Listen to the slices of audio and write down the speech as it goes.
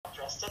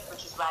experienced it,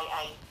 which is why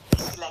I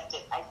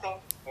selected. I think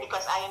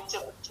because I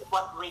interpreted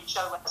what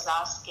Rachel was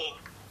asking.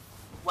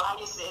 Why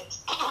is it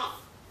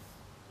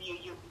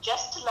you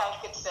just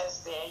like it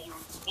says there, you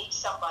meet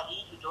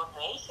somebody, you don't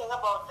know anything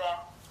about them,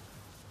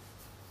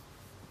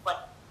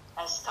 but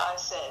as Carl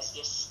says,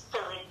 your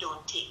spirit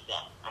don't take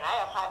them. And I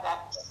have had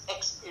that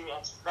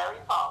experience very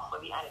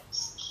powerfully, and it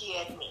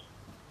scared me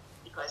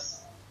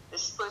because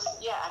this person,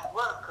 at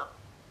work,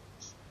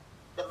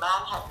 the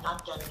man had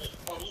not done me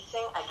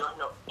anything. I don't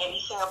know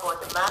anything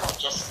about the man. I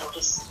just know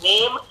his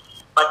name.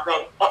 But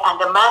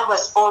and the man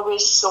was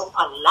always so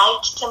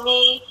polite to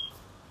me.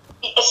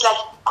 It's like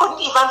couldn't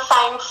even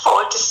find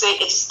fault to say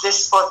it's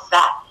this or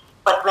that.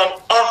 But whenever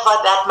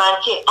that man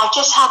came, I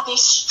just had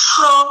this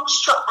strong,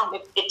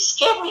 and it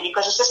scared me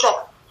because it's just like,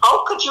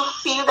 how could you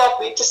feel that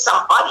way to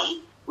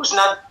somebody who's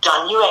not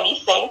done you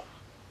anything,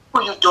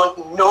 who you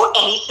don't know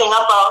anything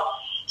about?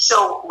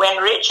 So when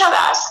Rachel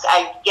asked,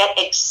 I get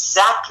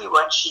exactly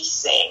what she's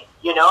saying,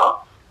 you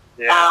know?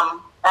 Yeah.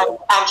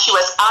 And she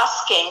was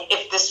asking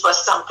if this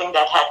was something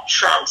that had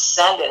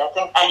transcended, I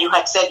think, and you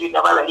had said you'd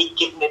never really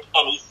given it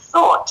any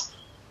thought.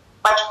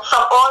 But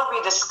from all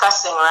we're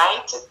discussing,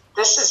 right,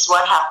 this is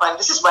what happened.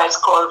 This is why it's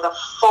called the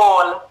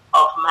fall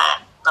of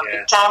man. From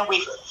the time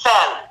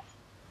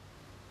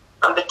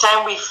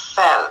we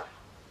fell,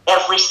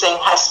 everything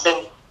has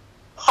been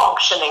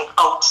functioning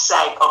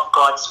outside of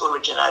God's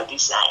original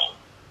design.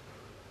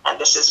 And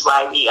this is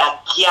why we are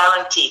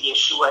guaranteed,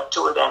 Yeshua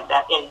told them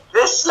that in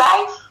this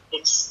life,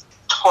 it's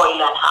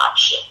toil and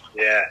hardship.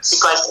 Yes.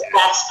 Because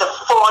that's the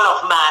fall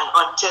of man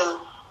until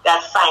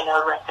that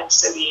final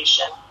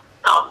reconciliation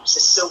comes.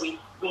 So we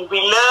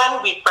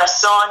learn, we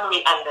press on,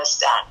 we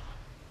understand.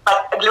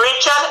 But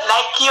Rachel,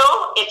 like you,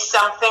 it's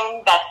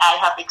something that I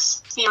have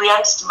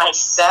experienced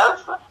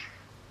myself,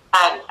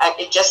 and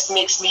it just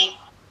makes me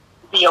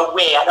be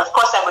aware. And of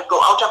course, I would go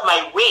out of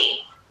my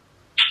way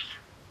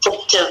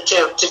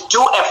to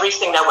do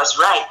everything that was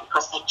right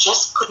because I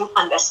just couldn't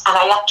understand.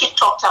 And I actually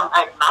talked to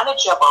my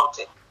manager about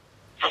it.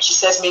 And she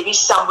says, maybe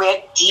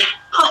somewhere deep,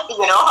 you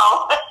know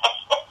how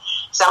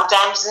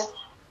sometimes,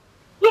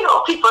 you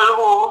know, people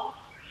who,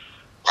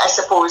 I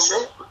suppose,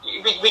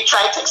 we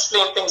try to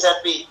explain things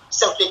that we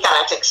simply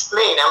cannot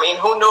explain. I mean,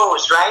 who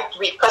knows, right?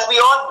 Because we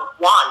all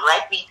one,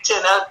 right? We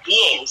eternal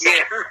beings.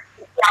 Yeah.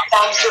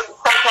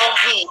 Sometimes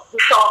we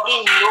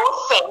probably know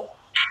things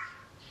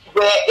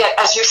where,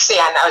 as you say,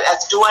 and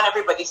as Duan and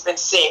everybody's been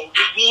saying,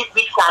 we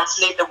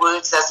translate the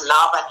words as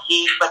love and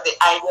hate, but the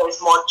idea is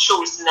more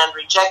chosen and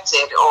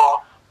rejected,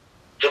 or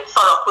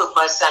for a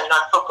purpose and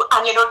not for purpose.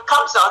 And you know, it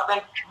comes out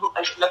when,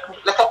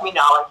 look at me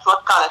now, I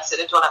thought Carl said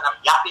it all and I'm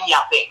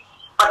yapping.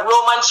 But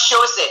Romans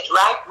shows it,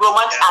 right?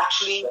 Romans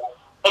actually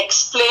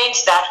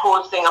explains that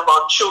whole thing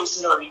about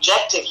chosen or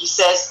rejected. He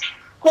says,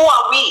 who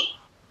are we?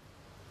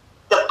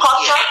 The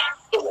potter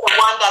is the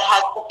one that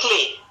has the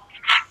clay.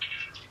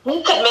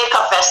 He could make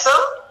a vessel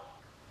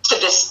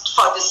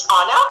for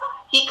dishonor.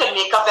 He could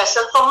make a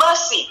vessel for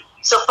mercy.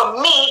 So for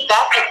me,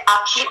 that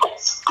actually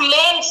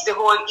explains the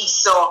whole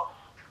Esau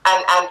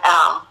and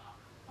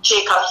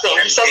Jacob thing.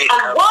 He says,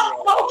 and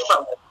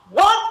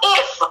what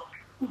if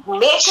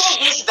making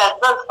these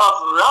vessels of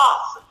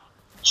wrath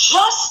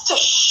just to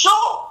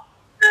show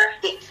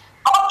the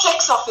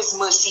objects of his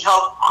mercy,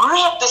 how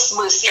great this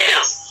mercy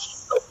is.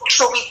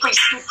 So we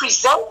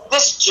present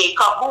this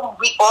Jacob, whom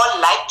we all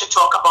like to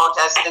talk about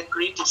as the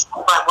greatest,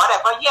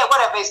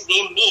 whatever his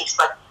name means,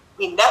 but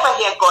we never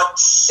hear God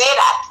say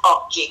that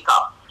of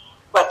Jacob.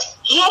 But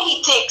here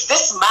he takes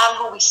this man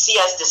who we see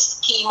as the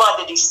schemer,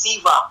 the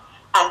deceiver,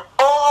 and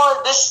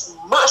all this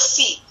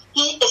mercy.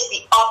 He is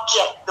the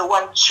object, the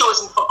one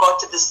chosen for God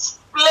to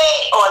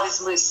display all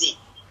this mercy.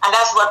 And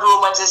that's what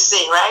Romans is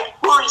saying, right?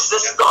 Who is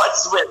this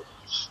God's will?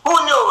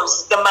 Who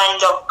knows the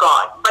mind of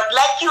God? But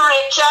like you,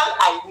 Rachel,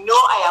 I know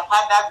I have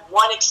had that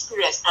one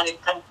experience and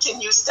it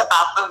continues to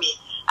baffle me.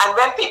 And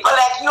when people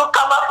like you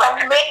come up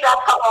and make that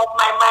come up,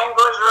 my mind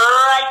goes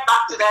right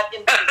back to that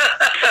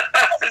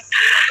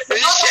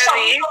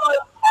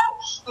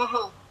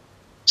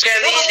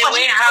Shelley, the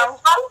way how...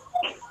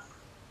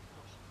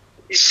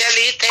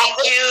 Shelley, thank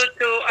you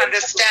to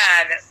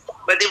understand.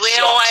 But the way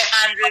how I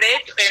handled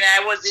it when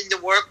I was in the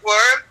work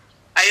world,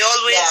 I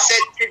always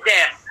said to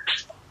them,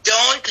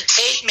 don't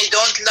hate me,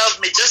 don't love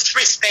me, just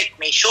respect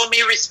me. Show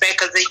me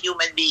respect as a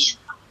human being.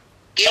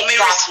 Give me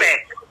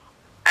respect.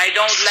 I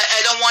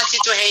don't want you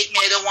to hate me,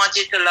 I don't want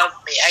you to love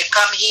me. I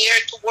come here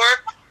to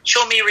work,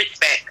 show me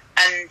respect.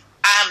 And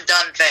I'm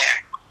done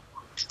there.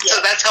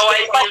 So that's how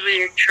I deal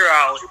with it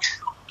throughout.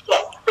 Yeah,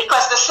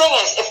 because the thing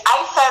is, if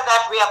I felt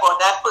that way about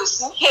that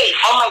person, hey,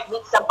 I might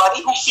meet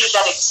somebody who feels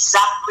that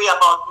exact way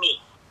about me.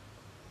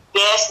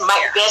 Their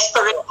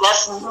spirit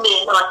just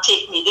may not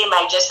take me. They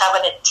might just have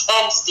an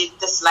intense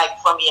dislike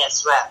for me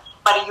as well.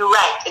 But you're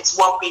right, it's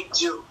what we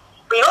do.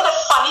 But you know the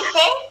funny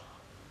thing?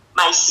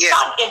 My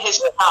son in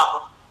his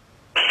job,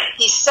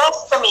 he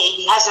says to me,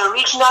 he has a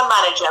regional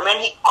manager, and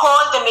when he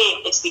called the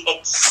name, it's the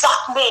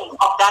exact name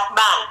of that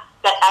man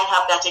that I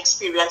have that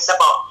experience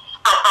about.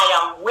 And I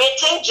am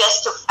waiting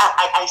just to,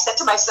 I said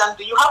to my son,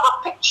 do you have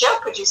a picture?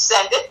 Could you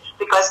send it?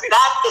 Because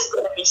that is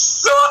going to be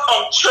so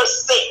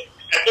interesting.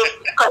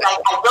 Because I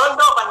don't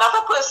know of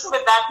another person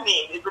with that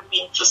name. It would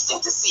be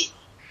interesting to see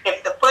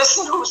if the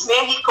person whose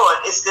name he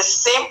called is the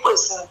same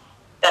person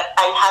that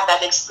I had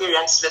that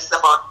experience with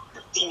about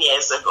 15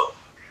 years ago.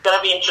 It's going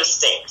to be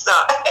interesting. So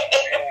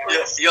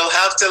you'll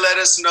have to let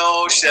us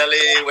know,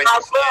 Shelley, when you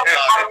find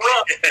out. I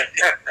will.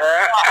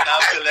 You'll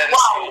have to let us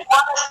know.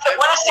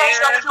 What a sense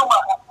of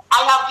humor.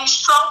 I have these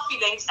strong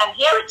feelings, and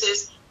here it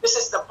is. This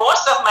is the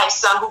boss of my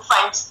son who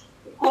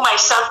my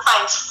son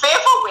finds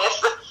favor with,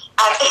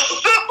 and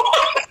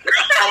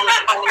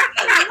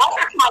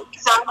loves my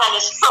son and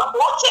is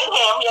promoting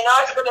him. You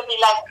know, it's going to be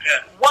like,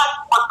 what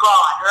a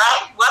God,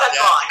 right? What a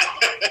God.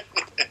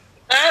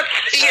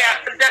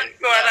 That's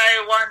what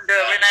I wonder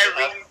when I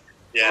read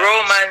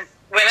Romans.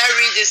 When I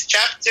read this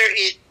chapter,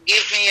 it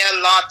gives me a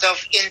lot of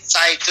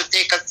insight to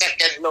take a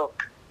second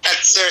look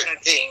at certain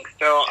things.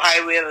 So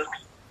I will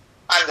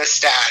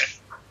understand.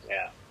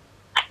 Yeah.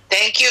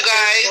 Thank you,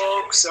 guys.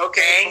 Folks.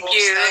 Okay,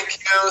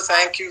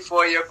 Thank you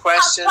for your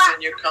questions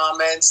and your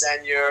comments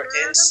and your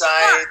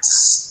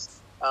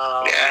insights.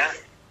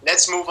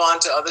 Let's move on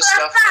to other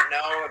stuff for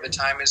now. The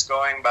time is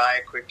going by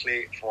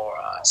quickly for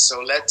us.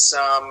 So let's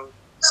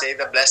say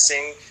the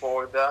blessing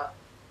for the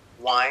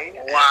wine.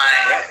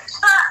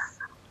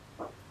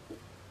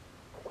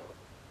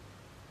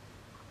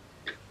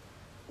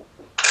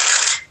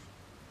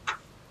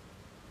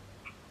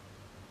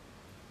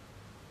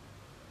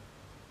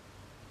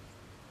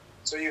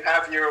 So you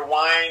have your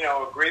wine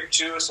or grape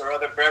juice or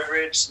other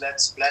beverage.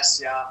 Let's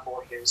bless Yah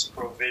for His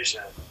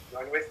provision.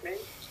 Join with me.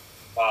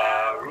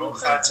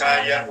 Baruch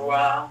atah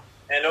Yahuwah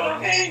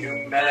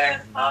Eloheinu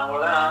melech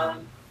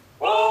haolam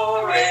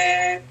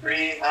borei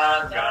pri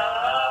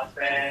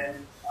hagafen.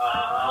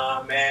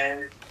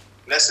 Amen.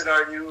 Blessed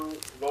are you,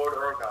 Lord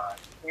our God,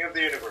 King of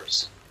the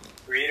universe,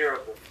 Creator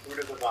of the fruit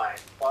of the vine.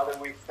 Father,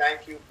 we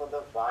thank you for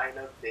the vine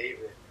of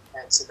David.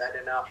 Can't say that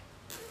enough.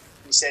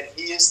 He said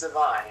He is the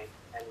vine,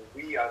 and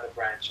we are the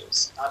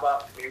branches.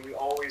 Abba, may we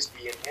always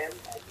be in Him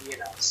and He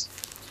in us.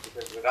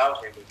 Because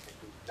without Him we can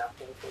do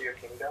nothing for your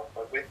kingdom,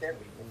 but with Him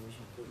we can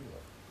do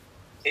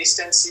it. Taste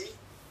and see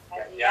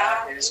that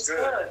Yah is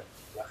good.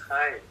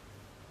 L'chaim.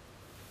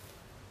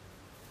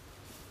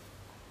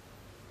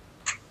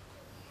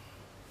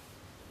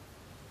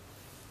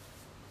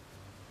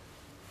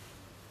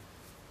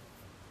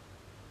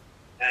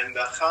 And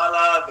the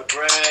challah, the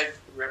bread,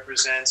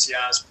 represents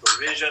Yah's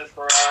provision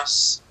for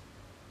us.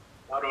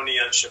 Not only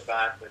on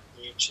Shabbat, but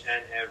each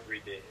and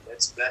every day.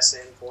 Let's bless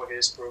Him for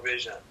His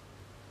provision.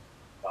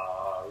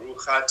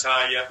 Baruch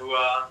atah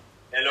Yahuwah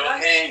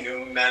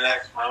Eloheinu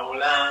melech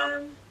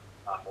haolam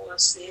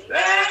hamotzi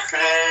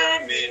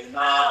lechem min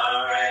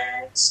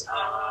haaretz.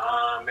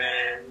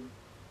 Amen.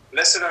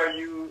 Blessed are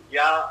you,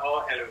 Yah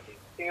our Elohim,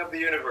 King of the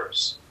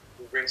universe,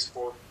 who brings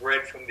forth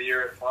bread from the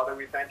earth. Father,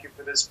 we thank you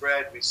for this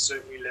bread. We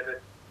certainly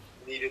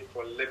need it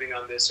for living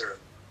on this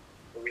earth.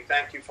 But we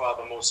thank you,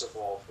 Father, most of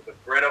all, for the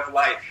bread of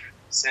life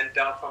sent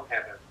down from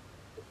heaven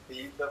to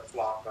feed the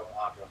flock of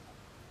Abraham.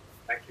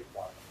 Thank you,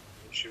 Father.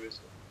 In Yeshua's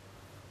name.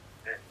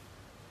 Amen.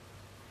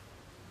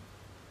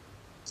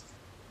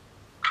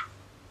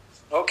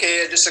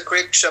 Okay, just a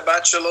quick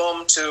Shabbat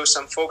Shalom to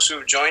some folks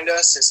who've joined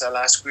us since I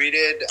last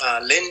greeted.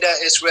 Linda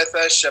is with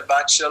us.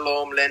 Shabbat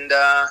Shalom,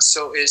 Linda.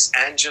 So is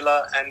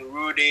Angela and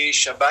Rudy.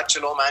 Shabbat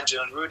Shalom,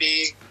 Angela and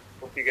Rudy.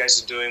 Hope you guys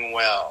are doing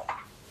well.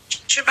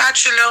 Shabbat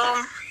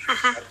Shalom.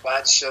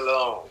 Shabbat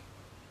Shalom.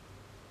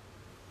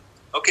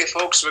 Okay,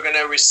 folks, we're going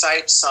to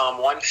recite Psalm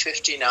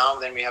 150 now.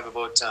 Then we have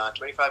about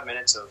 25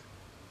 minutes of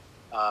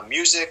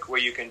music where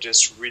you can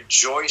just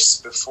rejoice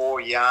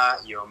before Yah,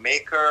 your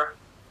Maker,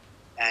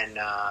 and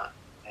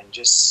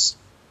just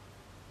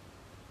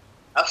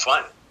have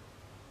fun.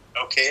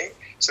 Okay,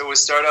 so we'll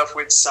start off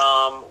with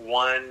Psalm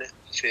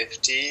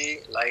 150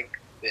 like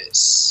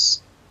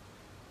this.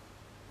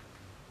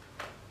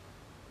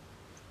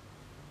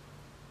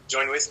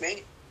 Join with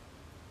me.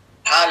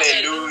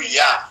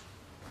 Hallelujah.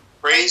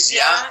 Praise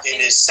Yah in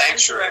His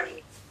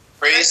sanctuary.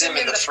 Praise Him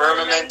in the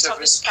firmament of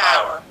His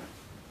power.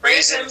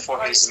 Praise Him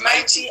for His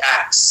mighty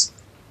acts.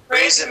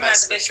 Praise Him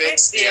as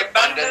befits the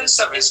abundance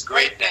of His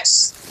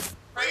greatness.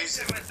 Praise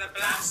Him with the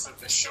blast of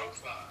the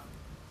shofar.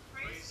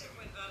 Praise Him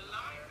with the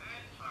lyre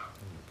and harp.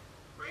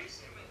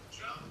 Praise Him with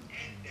drum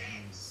and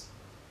dance.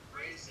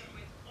 Praise Him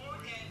with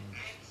organ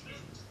and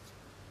flute.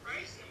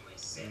 Praise Him with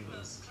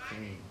cymbals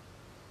clanging.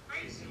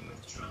 Praise Him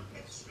with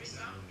trumpets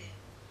resounding.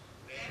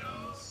 Let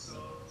all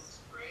souls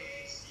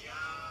praise Yah.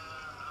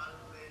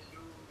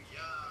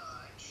 Hallelujah.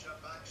 And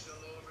Shabbat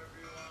Shalom,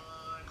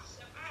 everyone.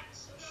 Shabbat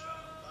Shalom.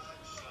 Shabbat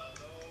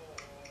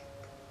Shalom.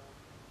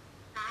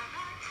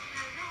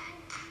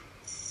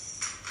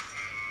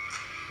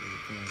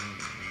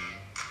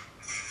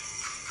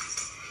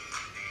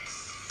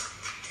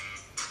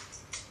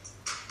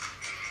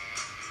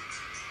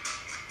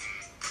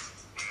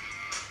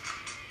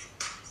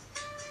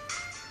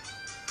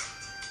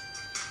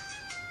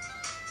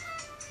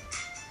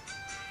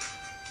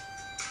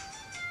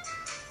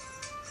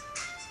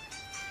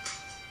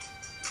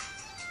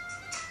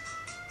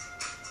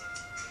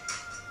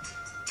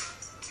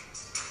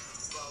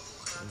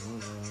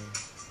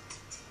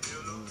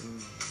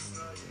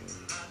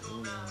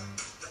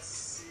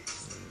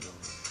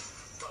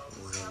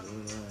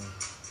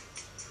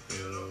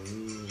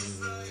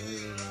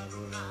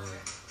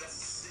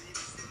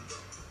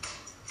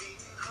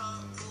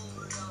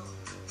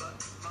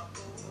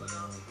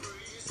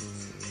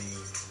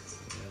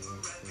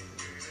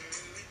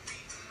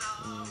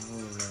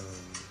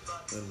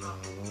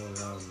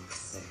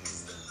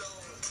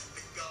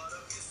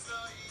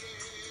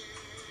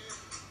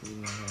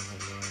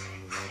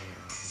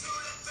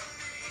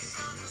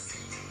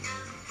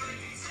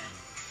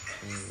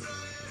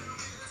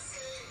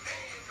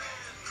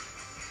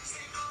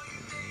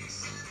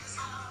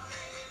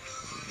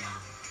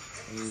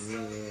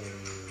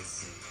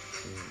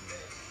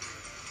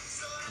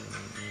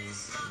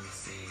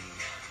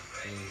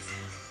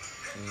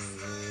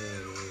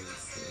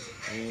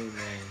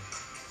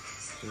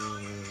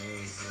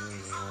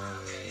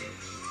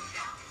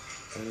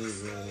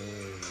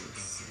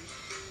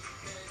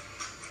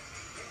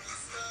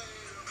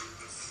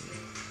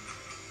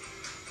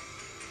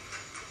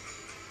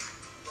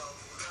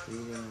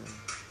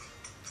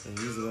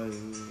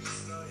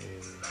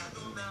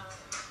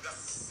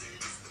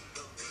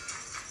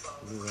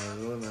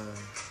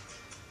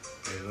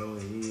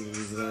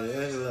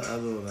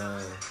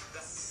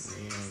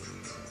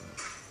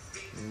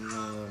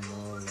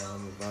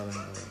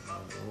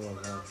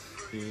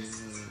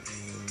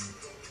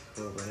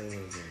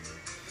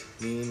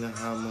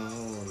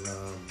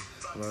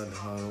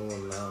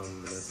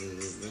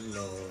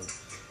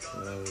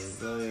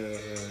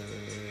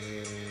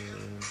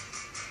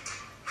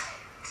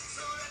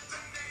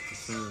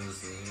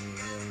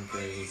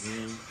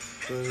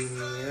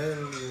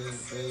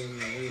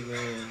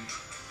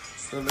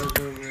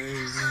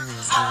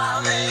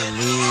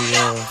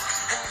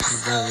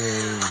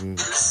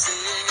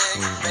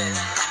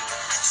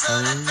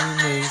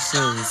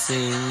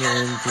 Sing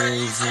and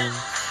praise Him,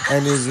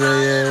 and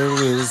Israel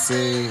will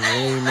say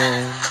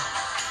amen.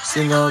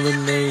 Sing all the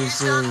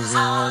nations,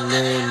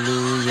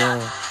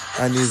 hallelujah,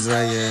 and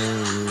Israel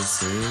will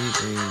say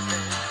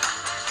amen.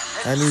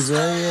 And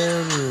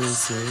Israel will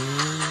say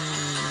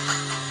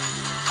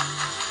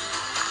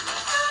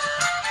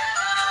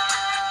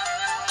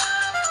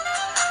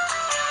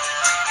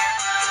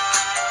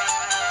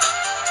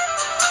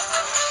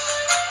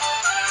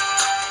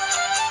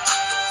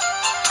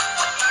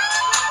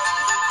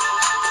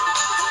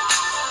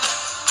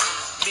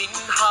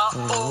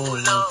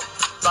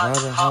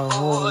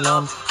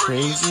Ha'olam,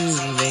 praise His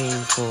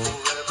name for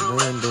the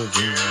land of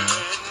Judah.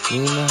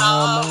 In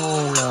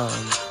Ha'olam,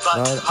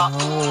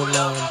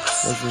 Ha'olam,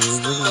 blessed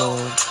is the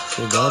Lord,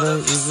 the God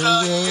of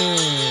Israel.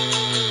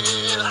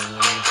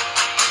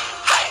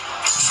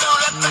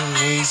 The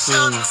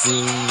nations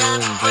sing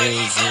and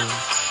praise Him,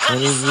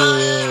 and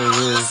Israel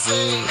will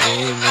say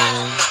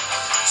amen.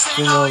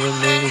 Sing all the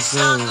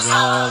nations,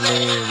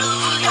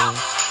 hallelujah,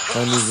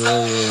 and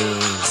Israel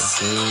will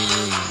say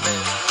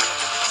amen.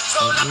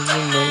 And the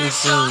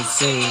nations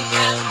sing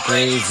and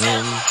praise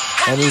Him,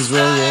 and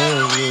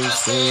Israel will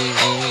say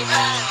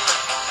amen.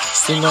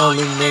 Sing all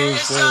the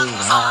nations,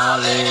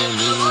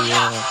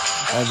 hallelujah,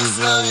 and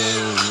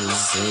Israel will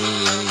say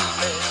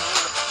amen.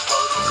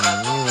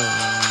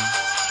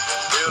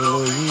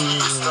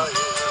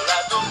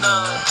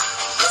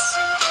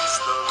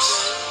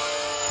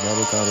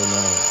 Baruch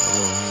Adonai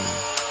Elohim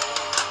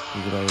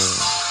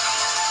Yisrael.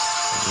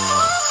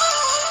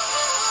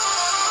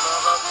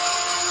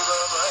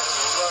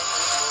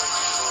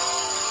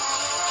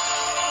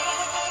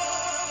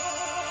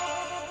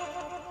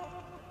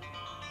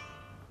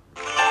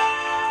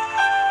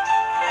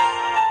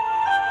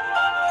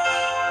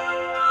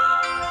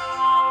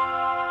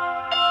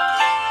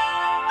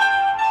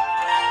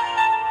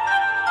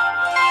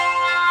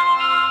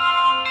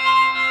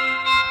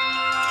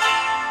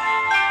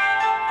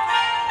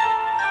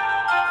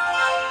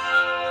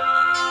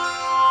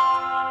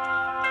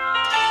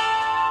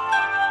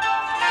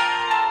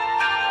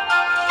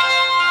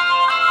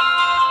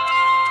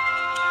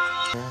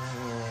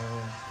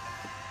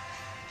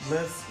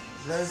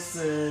 Blessed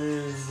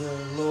is the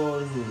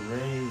Lord who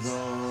reigns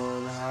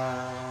on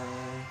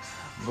high.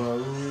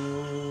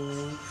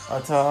 Baruch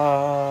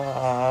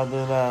atah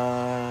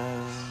Adonai.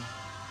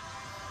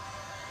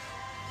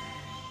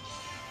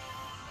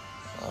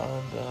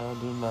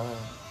 Adonai.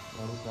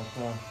 Baruch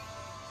atah.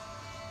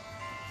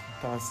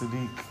 Atah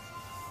Sadiq.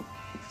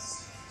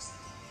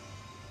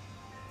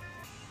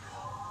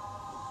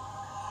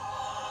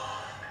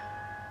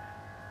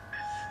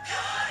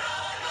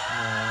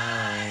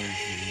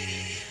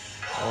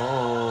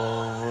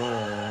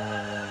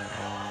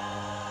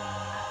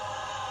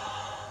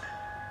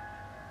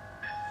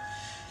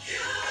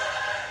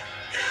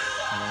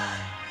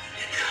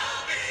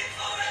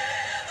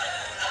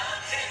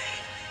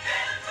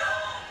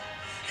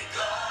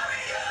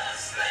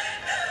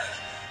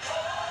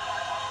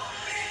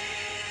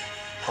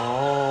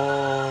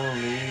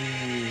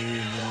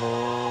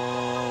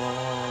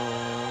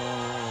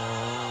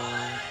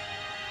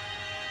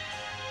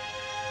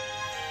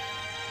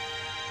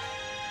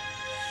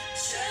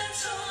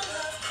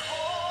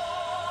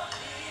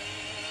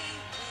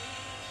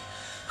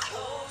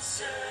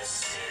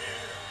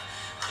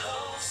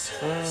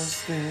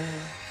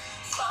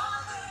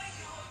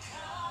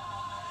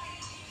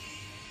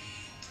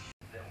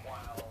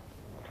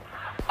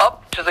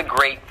 Up to the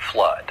Great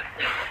Flood,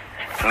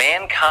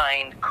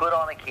 mankind could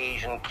on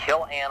occasion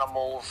kill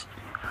animals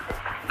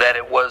that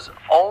it was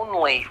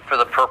only for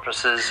the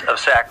purposes of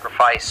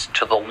sacrifice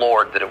to the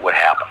Lord that it would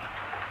happen.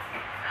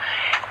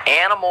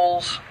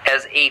 Animals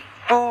as a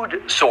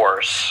food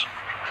source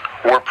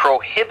were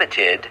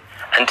prohibited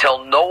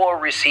until Noah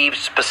received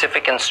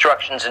specific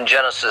instructions in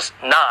Genesis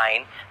 9.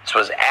 This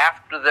was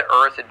after the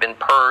earth had been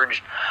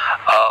purged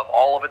of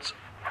all of its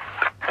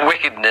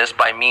wickedness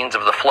by means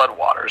of the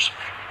floodwaters.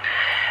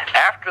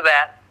 After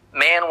that,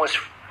 man was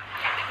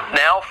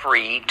now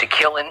free to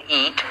kill and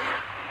eat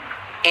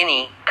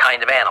any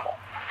kind of animal.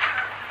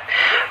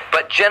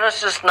 But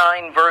Genesis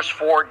 9 verse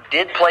 4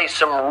 did place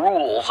some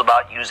rules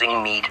about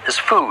using meat as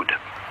food.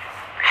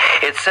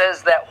 It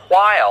says that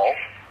while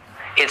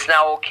it's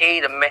now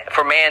okay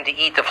for man to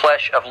eat the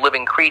flesh of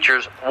living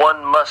creatures,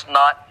 one must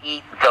not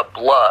eat the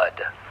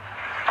blood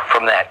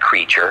from that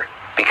creature,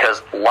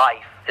 because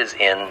life is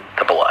in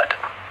the blood.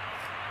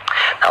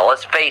 Now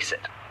let's face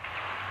it,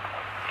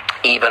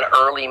 even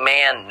early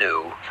man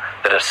knew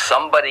that if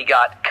somebody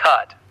got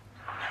cut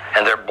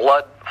and their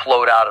blood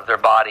flowed out of their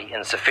body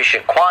in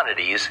sufficient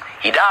quantities,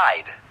 he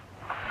died.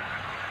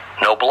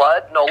 No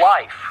blood, no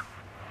life.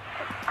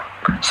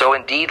 So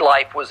indeed,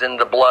 life was in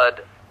the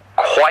blood,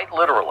 quite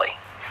literally.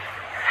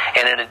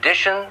 And in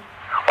addition,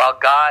 while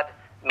God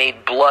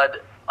made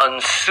blood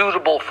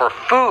unsuitable for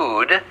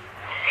food,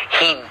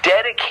 he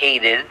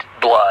dedicated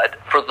blood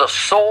for the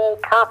sole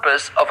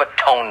purpose of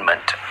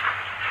atonement.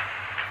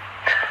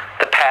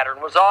 The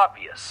pattern was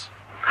obvious.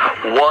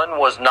 One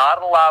was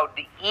not allowed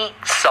to eat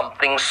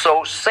something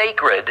so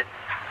sacred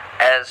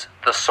as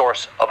the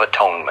source of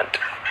atonement,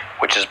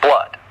 which is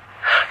blood.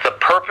 The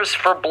purpose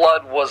for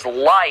blood was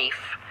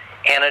life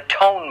and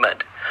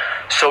atonement.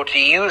 So to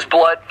use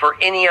blood for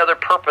any other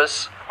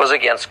purpose was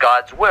against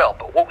God's will.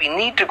 But what we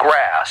need to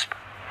grasp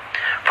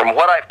from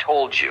what I've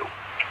told you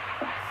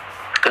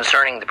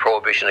concerning the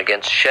prohibition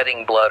against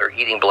shedding blood or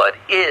eating blood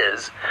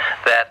is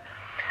that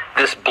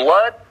this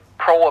blood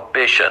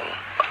prohibition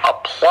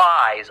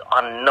applies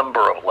on a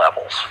number of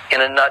levels.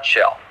 In a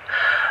nutshell,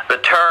 the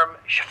term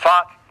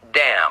shafat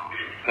dam,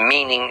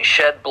 meaning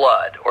shed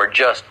blood, or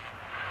just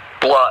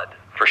blood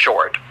for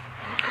short,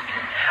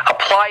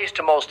 applies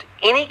to most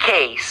any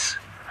case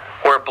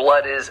where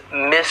blood is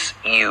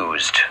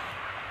misused.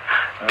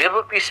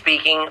 Biblically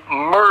speaking,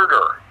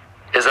 murder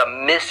is a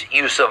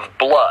misuse of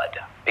blood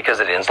because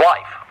it ends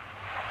life.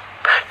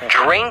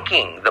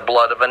 Drinking the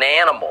blood of an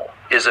animal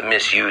is a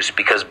misuse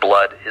because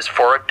blood is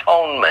for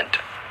atonement.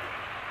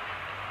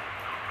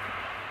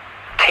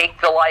 Taking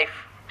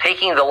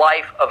the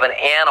life of an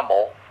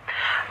animal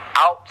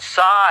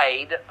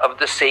outside of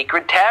the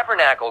sacred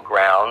tabernacle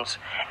grounds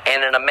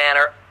and in a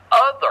manner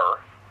other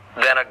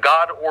than a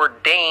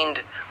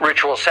God-ordained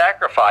ritual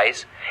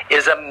sacrifice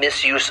is a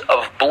misuse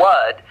of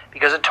blood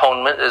because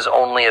atonement is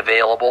only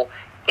available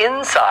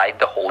inside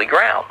the holy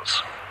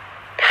grounds.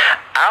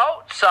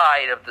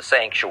 Outside of the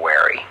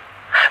sanctuary,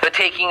 the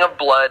taking of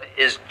blood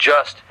is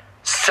just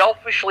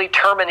selfishly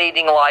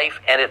terminating life,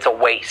 and it's a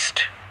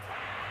waste.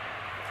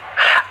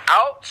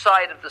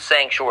 Outside of the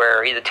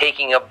sanctuary, the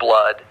taking of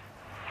blood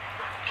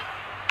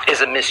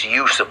is a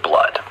misuse of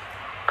blood,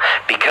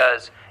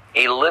 because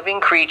a living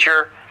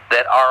creature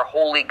that our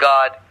holy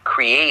God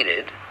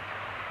created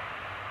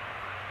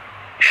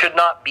should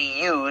not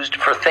be used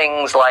for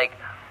things like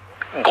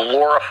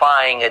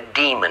glorifying a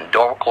demon,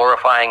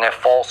 glorifying a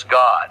false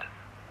god,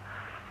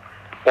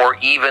 or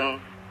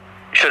even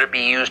should it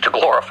be used to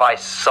glorify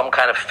some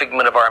kind of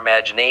figment of our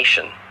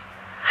imagination.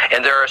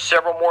 And there are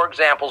several more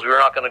examples we're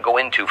not going to go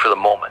into for the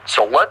moment.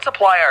 So let's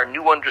apply our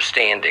new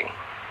understanding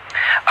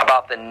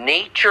about the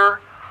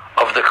nature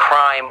of the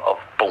crime of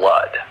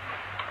blood,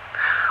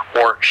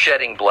 or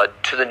shedding blood,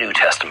 to the New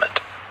Testament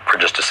for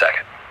just a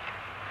second.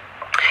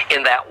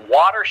 In that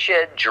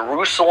watershed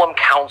Jerusalem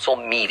Council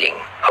meeting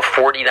of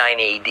 49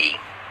 AD,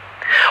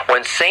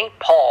 when St.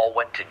 Paul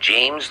went to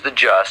James the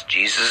Just,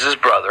 Jesus'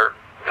 brother,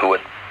 who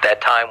at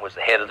that time was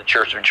the head of the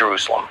Church of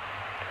Jerusalem,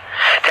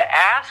 to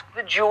ask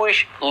the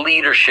Jewish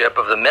leadership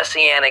of the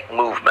Messianic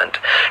movement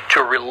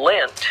to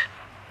relent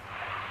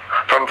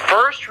from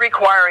first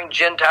requiring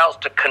Gentiles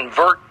to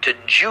convert to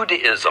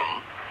Judaism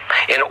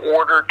in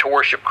order to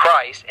worship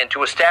Christ, and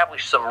to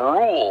establish some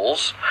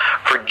rules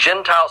for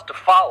Gentiles to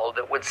follow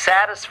that would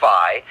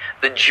satisfy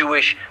the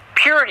Jewish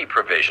purity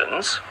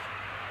provisions,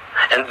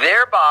 and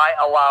thereby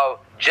allow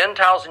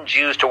Gentiles and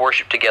Jews to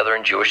worship together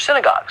in Jewish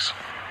synagogues.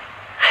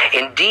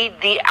 Indeed,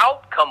 the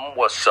outcome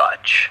was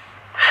such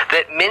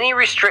that many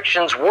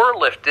restrictions were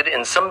lifted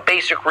and some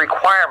basic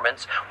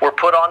requirements were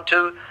put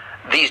onto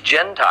these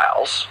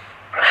Gentiles,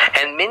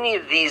 and many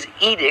of these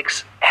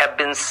edicts have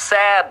been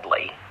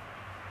sadly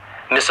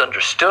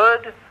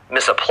misunderstood,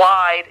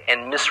 misapplied,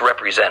 and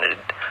misrepresented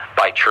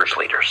by church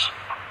leaders.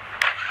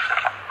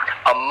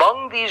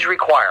 Among these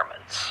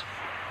requirements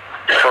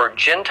for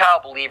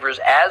Gentile believers,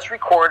 as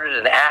recorded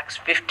in Acts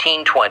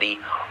 15:20,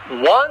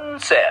 one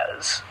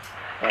says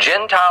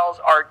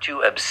Gentiles are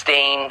to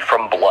abstain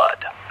from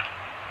blood.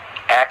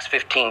 Acts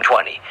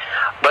 15:20.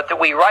 But that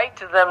we write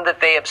to them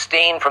that they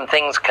abstain from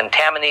things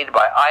contaminated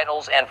by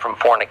idols, and from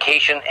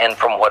fornication, and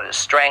from what is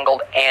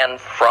strangled, and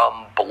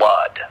from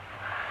blood.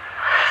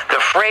 The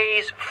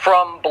phrase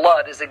 "from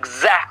blood" is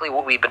exactly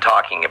what we've been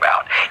talking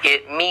about.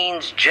 It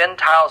means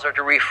Gentiles are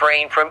to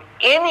refrain from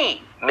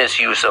any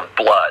misuse of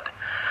blood,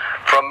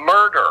 from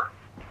murder,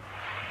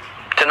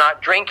 to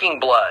not drinking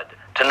blood,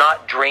 to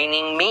not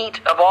draining meat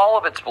of all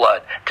of its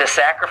blood, to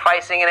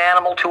sacrificing an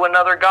animal to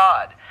another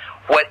god.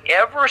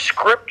 Whatever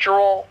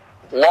scriptural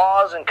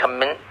laws and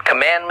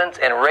commandments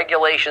and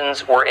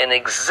regulations were in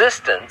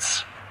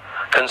existence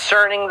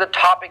concerning the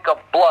topic of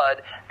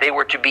blood, they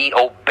were to be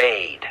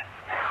obeyed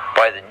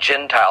by the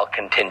Gentile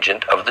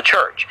contingent of the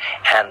church.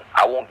 And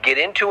I won't get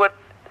into it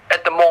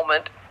at the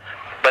moment,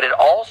 but it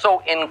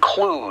also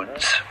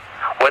includes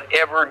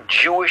whatever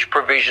Jewish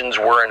provisions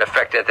were in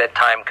effect at that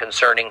time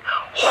concerning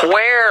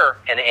where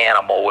an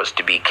animal was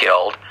to be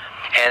killed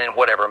and in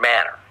whatever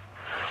manner.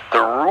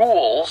 The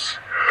rules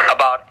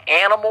about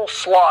animal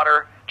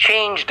slaughter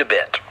changed a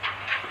bit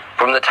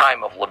from the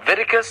time of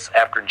Leviticus,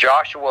 after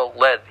Joshua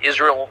led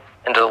Israel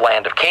into the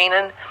land of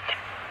Canaan,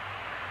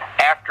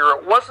 after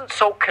it wasn't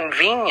so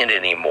convenient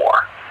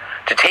anymore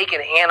to take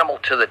an animal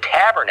to the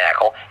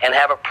tabernacle and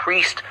have a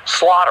priest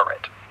slaughter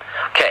it.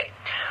 Okay,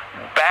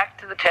 back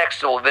to the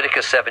text of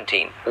Leviticus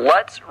 17.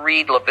 Let's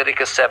read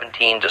Leviticus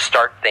 17 to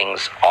start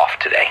things off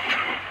today.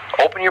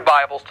 Open your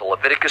Bibles to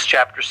Leviticus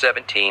chapter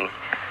 17,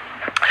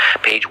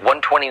 page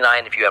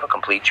 129 if you have a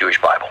complete Jewish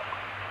Bible.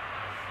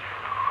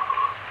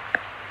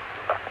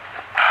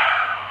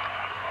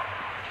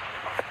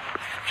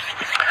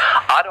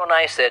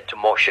 Adonai said to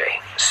Moshe,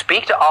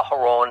 "Speak to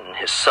Aharon and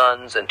his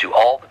sons and to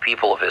all the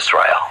people of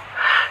Israel.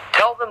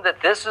 Tell them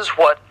that this is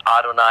what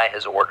Adonai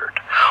has ordered.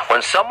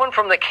 When someone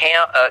from the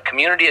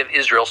community of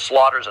Israel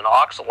slaughters an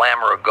ox, a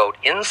lamb, or a goat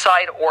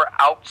inside or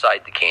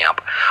outside the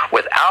camp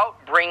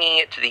without bringing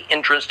it to the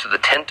entrance to the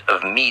tent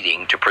of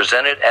meeting to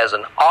present it as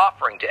an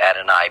offering to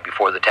Adonai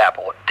before the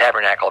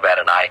tabernacle of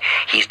Adonai,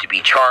 he's to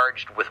be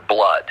charged with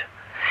blood.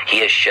 He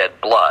has shed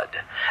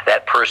blood.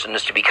 That person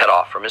is to be cut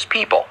off from his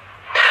people.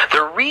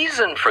 The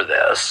reason for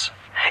this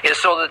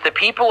is so that the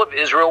people of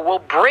Israel will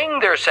bring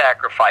their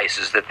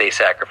sacrifices that they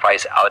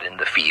sacrifice out in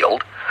the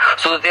field,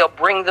 so that they'll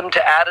bring them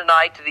to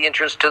Adonai to the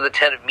entrance to the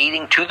tent of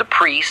meeting to the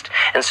priest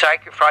and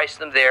sacrifice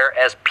them there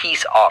as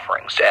peace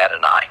offerings to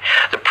Adonai.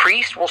 The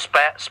priest will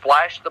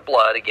splash the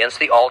blood against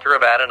the altar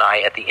of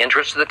Adonai at the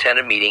entrance to the tent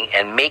of meeting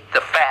and make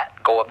the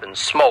fat go up in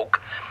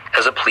smoke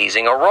as a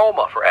pleasing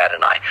aroma for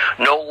Adonai.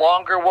 No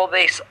longer will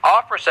they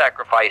offer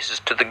sacrifices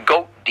to the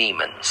goat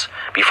demons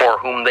before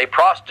whom they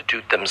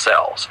prostitute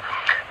themselves.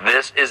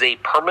 This is a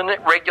permanent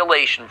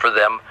regulation for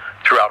them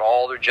throughout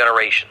all their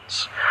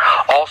generations.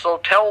 Also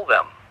tell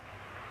them,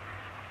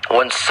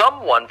 when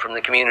someone from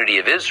the community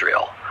of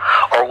Israel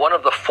or one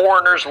of the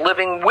foreigners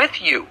living with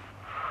you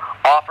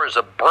offers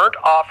a burnt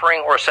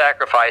offering or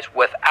sacrifice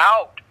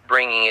without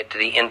bringing it to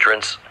the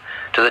entrance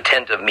to the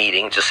tent of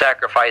meeting to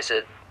sacrifice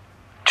it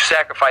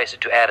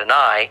to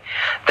Adonai,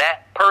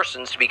 that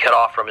person's to be cut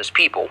off from his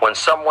people. When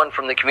someone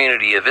from the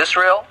community of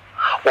Israel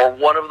or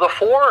one of the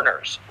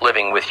foreigners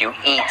living with you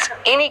eats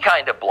any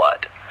kind of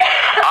blood,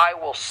 I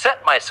will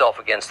set myself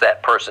against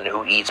that person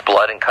who eats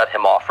blood and cut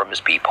him off from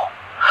his people.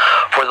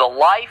 For the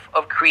life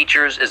of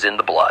creatures is in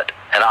the blood,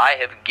 and I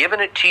have given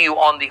it to you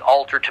on the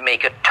altar to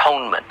make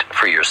atonement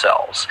for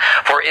yourselves.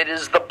 For it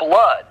is the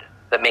blood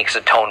that makes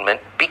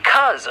atonement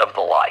because of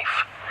the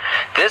life.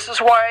 This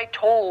is why I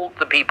told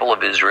the people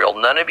of Israel,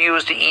 none of you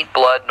is to eat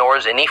blood, nor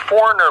is any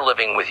foreigner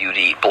living with you to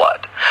eat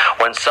blood.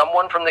 When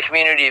someone from the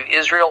community of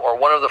Israel or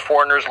one of the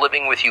foreigners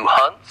living with you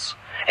hunts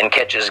and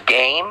catches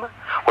game,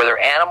 whether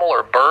animal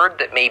or bird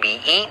that may be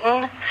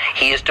eaten,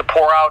 he is to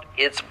pour out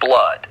its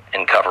blood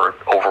and cover it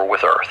over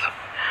with earth.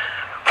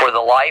 For the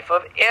life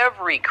of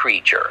every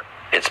creature,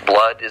 its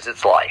blood is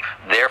its life.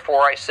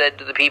 Therefore I said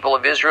to the people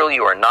of Israel,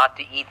 you are not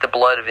to eat the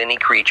blood of any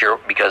creature,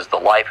 because the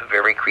life of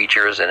every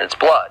creature is in its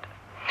blood.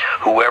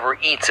 Whoever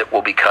eats it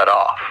will be cut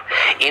off.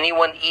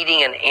 Anyone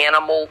eating an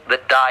animal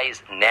that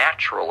dies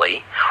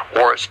naturally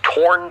or is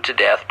torn to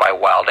death by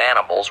wild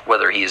animals,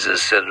 whether he is a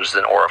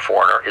citizen or a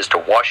foreigner, is to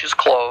wash his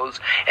clothes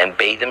and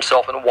bathe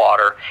himself in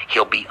water.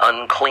 He'll be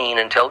unclean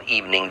until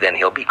evening, then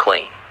he'll be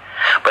clean.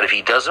 But if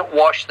he doesn't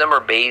wash them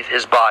or bathe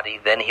his body,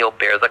 then he'll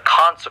bear the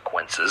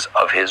consequences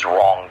of his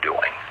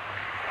wrongdoing.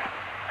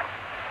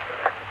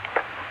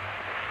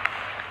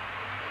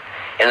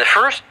 In the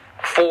first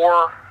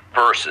 4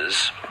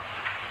 verses,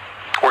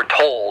 we're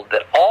told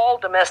that all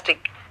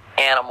domestic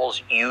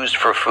animals used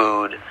for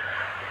food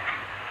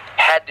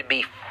had to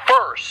be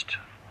first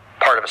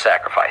part of a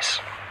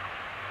sacrifice.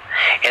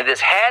 And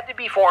this had to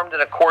be formed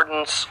in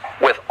accordance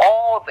with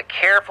all of the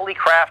carefully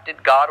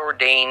crafted,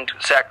 God-ordained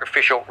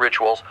sacrificial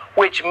rituals,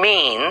 which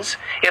means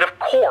it, of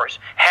course,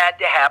 had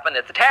to happen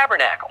at the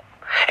tabernacle.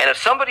 And if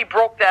somebody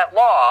broke that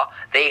law,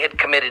 they had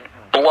committed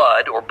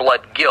blood or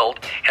blood guilt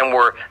and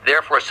were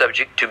therefore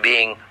subject to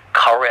being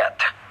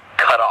karet,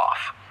 cut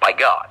off by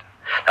God.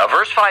 Now,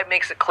 verse 5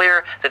 makes it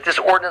clear that this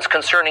ordinance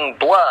concerning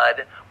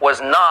blood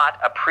was not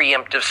a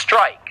preemptive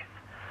strike.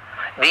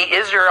 The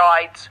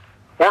Israelites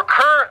were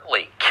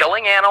currently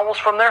killing animals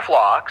from their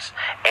flocks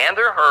and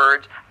their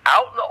herds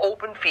out in the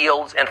open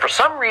fields, and for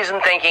some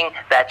reason thinking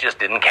that just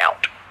didn't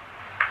count.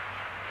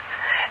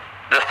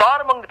 The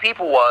thought among the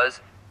people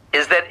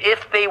is that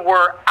if they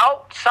were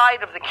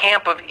outside of the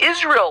camp of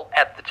Israel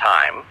at the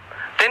time,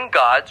 then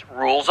God's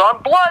rules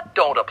on blood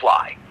don't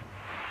apply.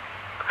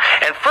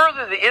 And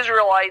further, the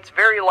Israelites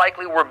very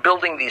likely were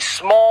building these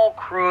small,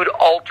 crude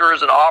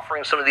altars and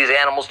offering some of these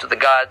animals to the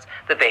gods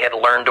that they had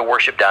learned to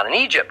worship down in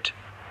Egypt,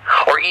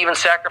 or even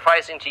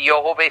sacrificing to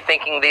Jehovah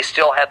thinking they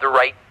still had the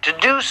right to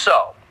do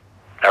so.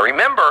 Now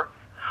remember,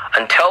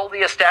 until the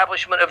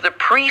establishment of the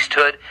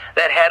priesthood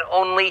that had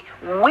only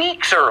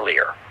weeks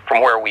earlier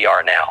from where we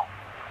are now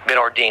been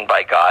ordained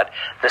by God,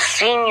 the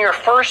senior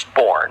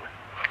firstborn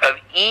of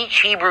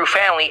each Hebrew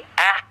family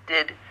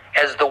acted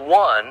as the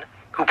one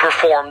who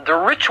performed the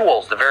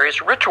rituals, the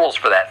various rituals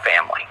for that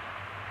family.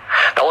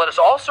 Now let us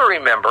also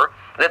remember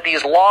that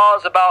these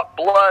laws about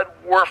blood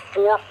were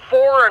for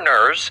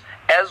foreigners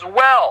as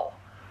well,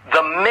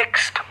 the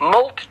mixed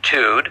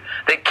multitude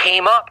that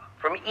came up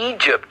from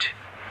Egypt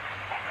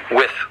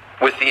with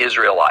the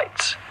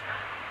Israelites.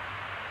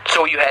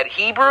 So you had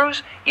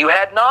Hebrews, you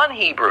had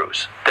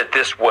non-Hebrews that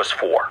this was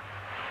for.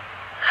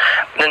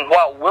 And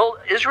while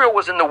Israel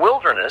was in the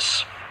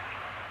wilderness,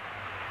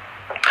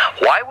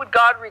 why would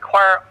God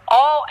require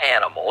all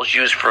animals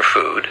used for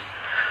food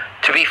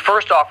to be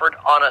first offered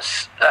on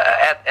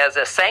as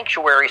a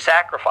sanctuary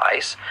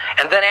sacrifice,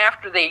 and then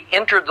after they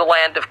entered the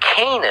land of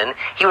Canaan,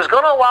 he was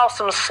going to allow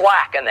some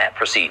slack in that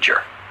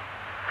procedure?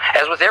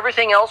 As with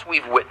everything else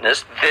we've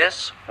witnessed,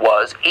 this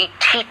was a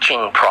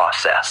teaching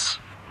process.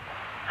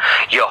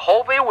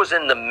 Jehovah was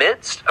in the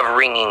midst of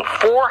wringing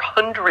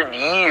 400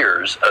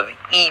 years of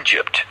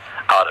Egypt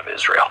out of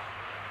Israel,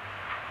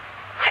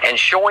 and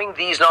showing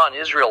these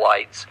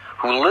non-Israelites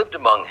who lived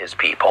among his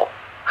people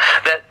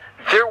that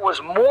there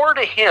was more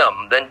to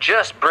him than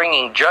just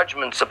bringing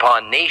judgments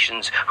upon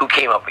nations who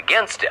came up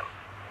against him.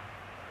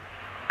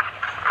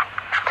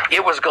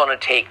 It was going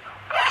to take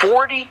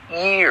 40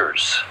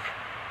 years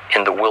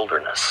in the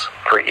wilderness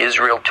for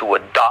Israel to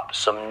adopt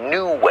some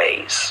new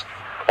ways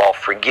while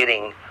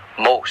forgetting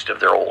most of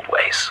their old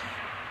ways.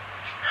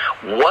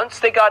 Once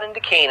they got into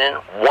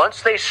Canaan,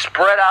 once they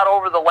spread out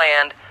over the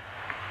land,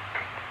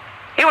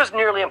 it was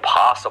nearly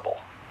impossible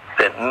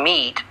that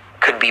meat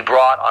could be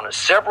brought on a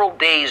several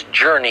days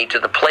journey to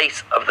the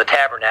place of the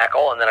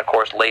tabernacle, and then of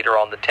course later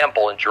on the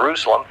temple in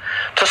Jerusalem,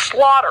 to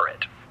slaughter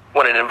it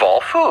when it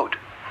involved food.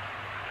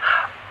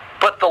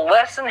 But the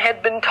lesson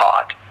had been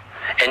taught,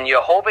 and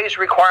Jehovah's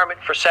requirement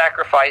for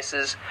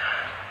sacrifices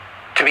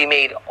to be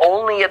made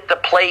only at the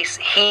place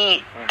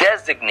he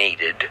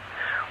designated,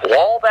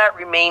 all that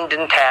remained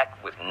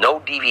intact with no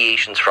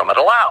deviations from it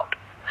allowed.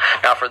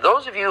 Now, for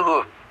those of you who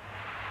have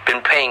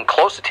been paying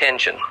close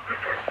attention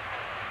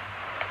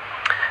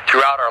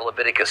throughout our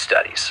Leviticus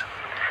studies,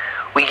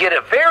 we get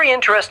a very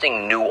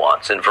interesting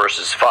nuance in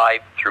verses 5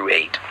 through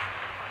 8.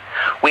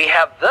 We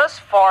have thus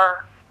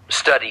far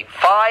studied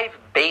 5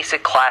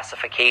 basic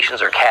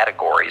classifications or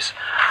categories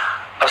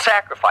of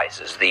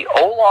sacrifices: the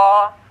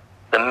Olah,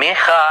 the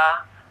Mincha,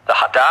 the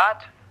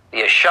Hadat,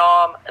 the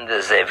Asham, and the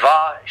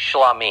Zevah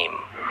Shlamim.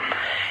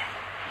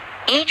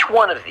 Each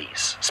one of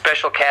these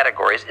special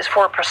categories is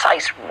for a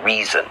precise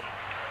reason.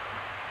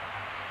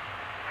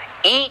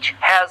 Each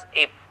has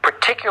a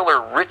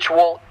particular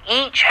ritual.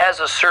 Each has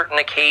a certain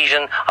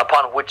occasion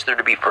upon which they're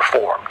to be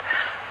performed.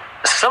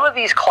 Some of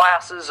these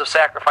classes of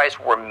sacrifice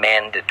were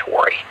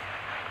mandatory,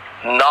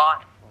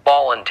 not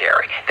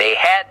voluntary. They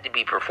had to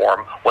be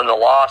performed when the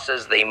law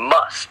says they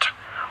must,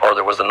 or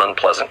there was an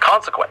unpleasant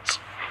consequence.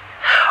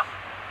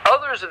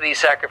 Others of these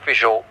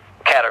sacrificial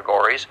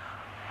categories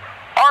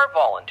are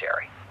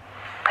voluntary,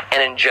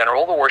 and in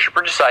general the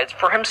worshiper decides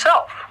for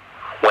himself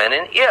when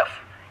and if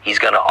he's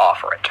going to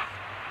offer it.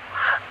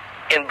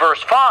 In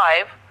verse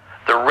 5,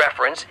 the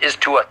reference is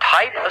to a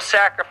type of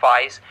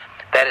sacrifice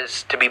that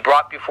is to be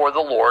brought before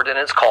the Lord, and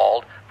it's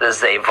called the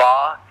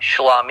Zevah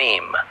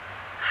Shlamim.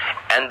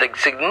 And the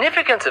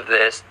significance of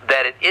this,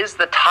 that it is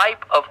the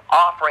type of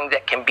offering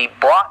that can be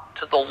brought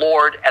to the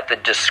Lord at the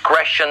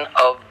discretion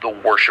of the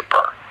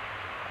worshiper.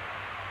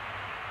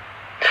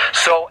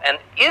 So an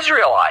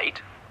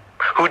Israelite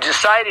who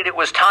decided it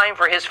was time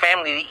for his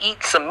family to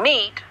eat some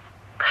meat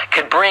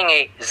could bring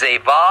a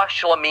Zevah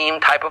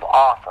Shlamim type of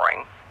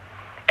offering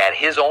at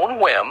his own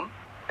whim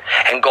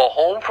and go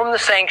home from the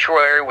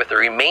sanctuary with the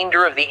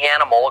remainder of the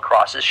animal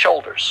across his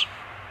shoulders.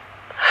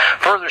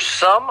 Further,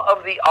 some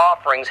of the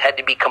offerings had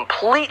to be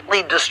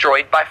completely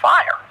destroyed by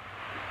fire.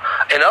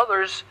 And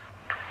others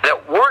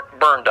that weren't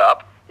burned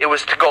up, it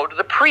was to go to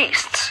the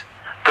priests.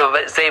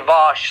 The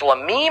Zevah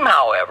Shlamim,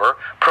 however,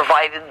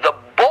 provided the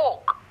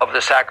bulk of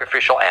the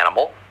sacrificial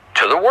animal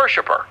to the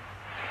worshiper.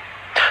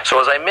 So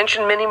as I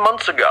mentioned many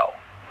months ago,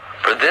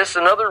 for this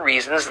and other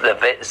reasons, the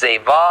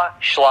Zevah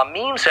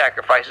Shlamim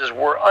sacrifices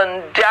were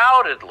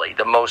undoubtedly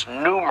the most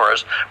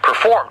numerous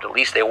performed. At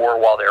least they were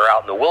while they were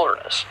out in the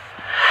wilderness.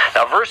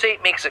 Now, verse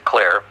 8 makes it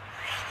clear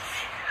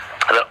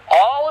that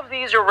all of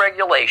these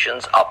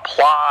regulations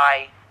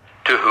apply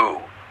to who?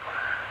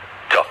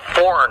 To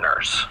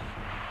foreigners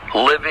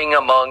living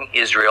among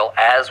Israel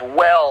as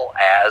well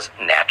as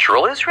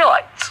natural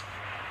Israelites.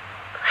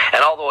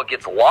 And although it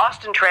gets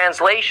lost in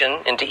translation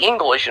into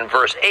English in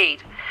verse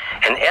 8,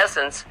 in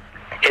essence,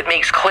 it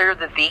makes clear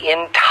that the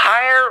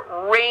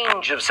entire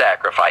range of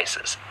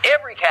sacrifices,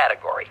 every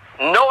category,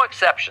 no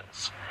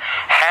exceptions,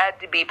 had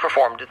to be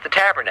performed at the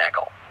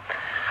tabernacle.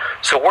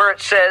 So where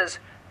it says,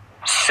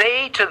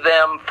 say to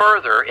them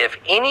further, if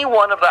any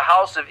one of the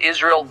house of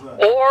Israel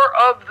or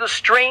of the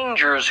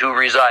strangers who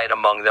reside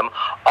among them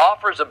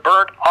offers a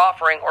burnt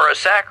offering or a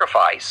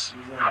sacrifice,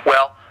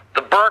 well,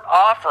 the burnt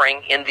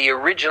offering in the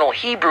original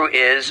Hebrew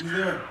is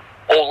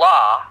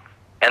olah,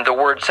 and the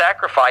word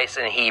sacrifice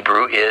in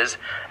Hebrew is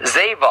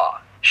zevah,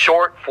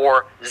 short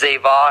for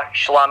zevah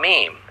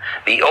shlamim.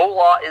 The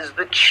olah is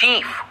the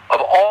chief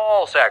of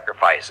all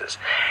sacrifices,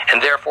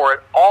 and therefore it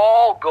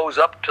all goes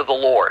up to the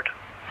Lord.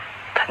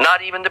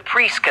 Not even the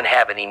priest can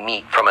have any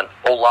meat from an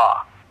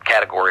olah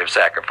category of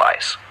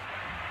sacrifice.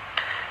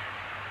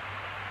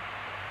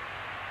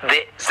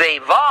 The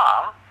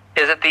zevah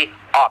is at the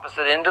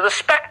opposite end of the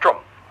spectrum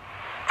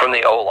from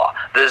the olah.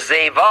 The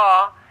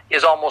zevah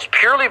is almost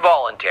purely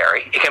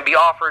voluntary. It can be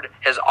offered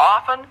as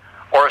often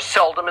or as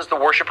seldom as the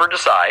worshiper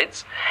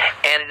decides,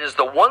 and it is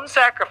the one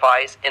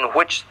sacrifice in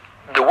which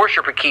the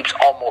worshiper keeps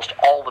almost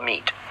all the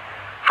meat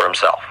for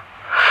himself.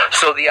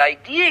 So the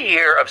idea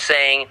here of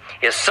saying,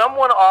 if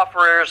someone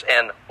offers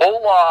an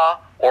olah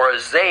or a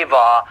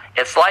zevah,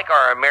 it's like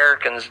our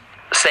Americans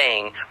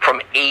saying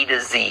from A to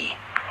Z,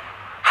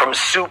 from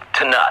soup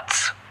to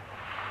nuts.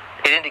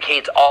 It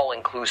indicates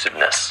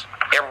all-inclusiveness,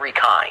 every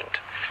kind.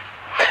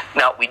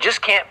 Now, we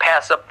just can't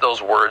pass up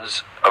those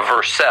words of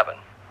verse 7,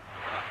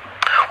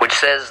 which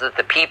says that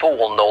the people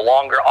will no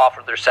longer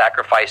offer their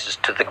sacrifices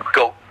to the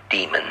goat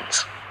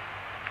demons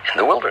in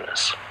the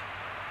wilderness.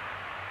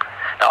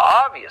 Now,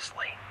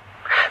 obviously,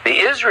 the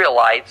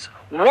Israelites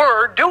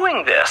were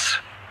doing this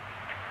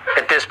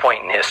at this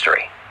point in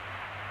history.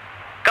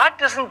 God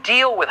doesn't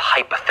deal with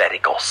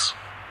hypotheticals.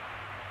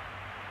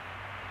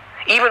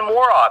 Even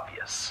more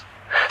obvious,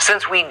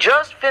 since we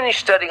just finished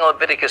studying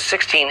Leviticus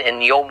 16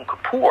 and Yom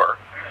Kippur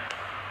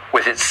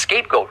with its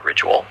scapegoat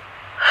ritual,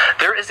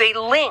 there is a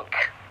link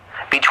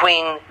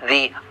between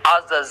the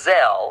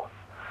Azazel,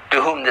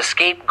 to whom the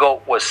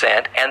scapegoat was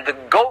sent, and the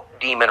goat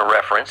demon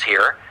reference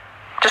here,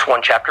 just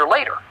one chapter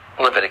later,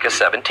 Leviticus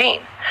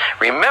 17.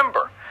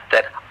 Remember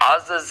that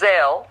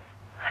Azazel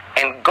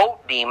and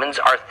goat demons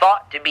are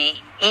thought to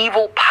be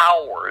evil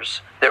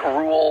powers that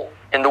rule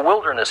in the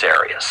wilderness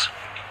areas.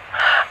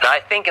 Now, I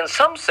think in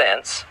some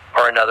sense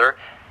or another,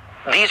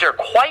 these are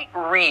quite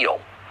real.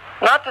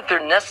 Not that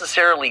they're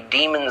necessarily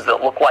demons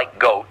that look like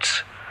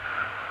goats,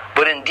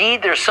 but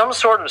indeed there's some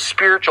sort of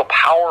spiritual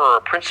power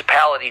or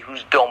principality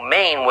whose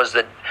domain was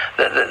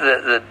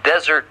the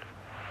desert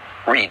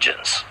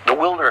regions, the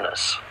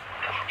wilderness.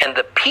 And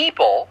the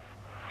people,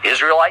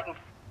 Israelite and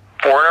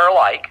foreigner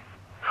alike,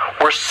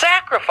 were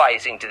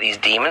sacrificing to these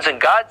demons, and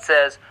God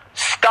says,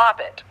 stop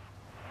it.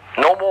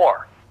 No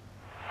more.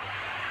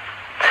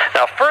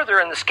 Now further,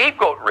 in the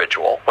scapegoat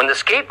ritual, when the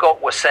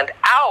scapegoat was sent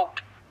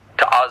out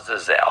to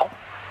Azazel,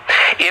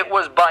 it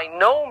was by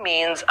no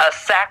means a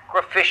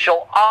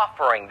sacrificial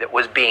offering that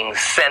was being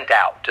sent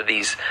out to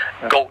these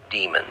goat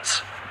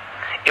demons.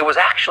 It was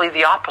actually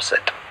the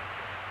opposite.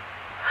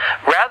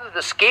 Rather,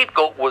 the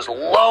scapegoat was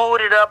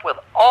loaded up with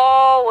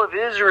all of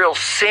Israel's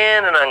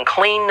sin and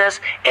uncleanness,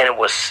 and it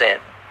was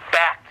sent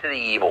back to the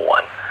evil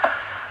one.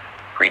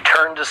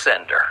 Returned to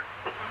sender,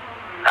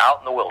 out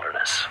in the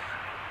wilderness.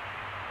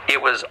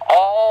 It was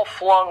all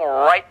flung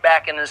right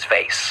back in his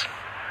face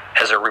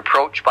as a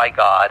reproach by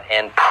God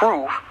and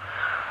proof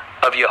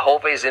of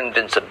Jehovah's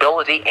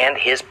invincibility and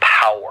his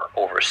power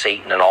over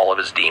Satan and all of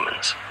his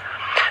demons.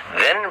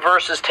 Then in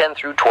verses 10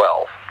 through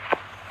 12,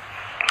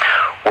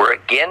 we're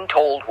again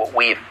told what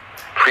we've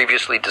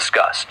previously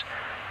discussed.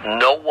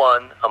 No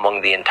one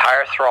among the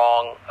entire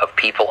throng of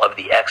people of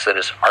the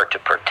Exodus are to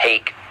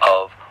partake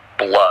of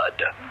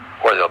blood,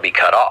 or they'll be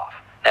cut off.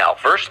 Now,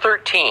 verse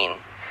 13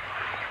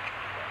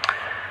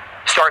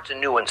 starts a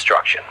new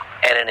instruction,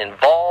 and it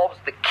involves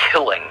the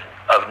killing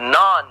of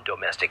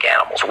non-domestic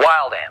animals,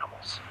 wild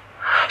animals.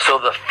 So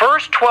the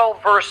first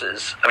 12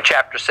 verses of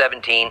chapter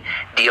 17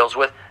 deals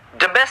with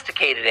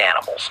domesticated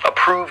animals,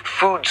 approved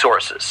food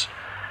sources,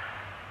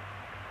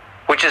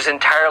 which is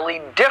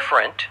entirely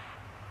different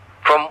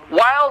from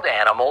wild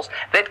animals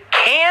that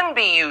can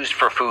be used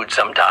for food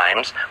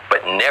sometimes,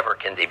 but never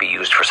can they be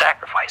used for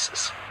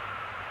sacrifices.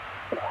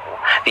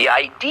 The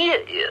idea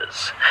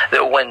is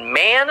that when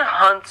man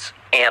hunts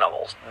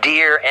animals,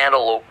 deer,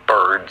 antelope,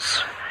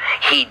 birds,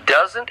 he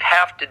doesn't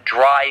have to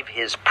drive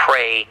his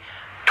prey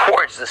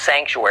towards the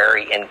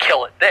sanctuary and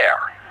kill it there.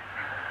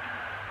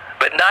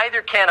 But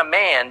neither can a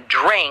man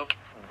drink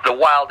the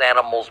wild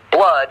animal's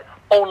blood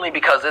only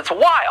because it's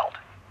wild.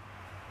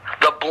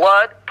 The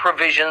blood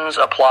provisions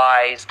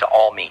applies to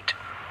all meat.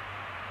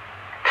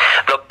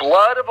 The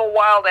blood of a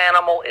wild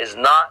animal is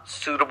not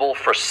suitable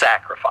for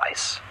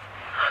sacrifice,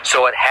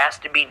 so it has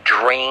to be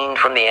drained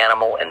from the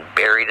animal and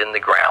buried in the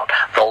ground.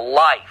 The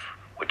life,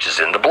 which is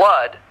in the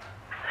blood,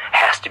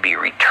 has to be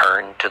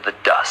returned to the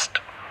dust,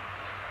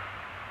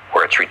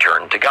 where it's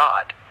returned to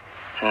God.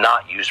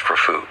 not used for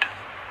food.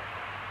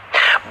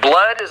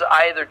 Blood is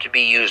either to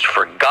be used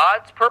for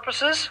God's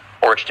purposes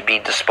or it's to be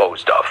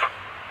disposed of.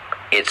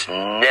 It's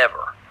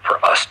never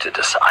for us to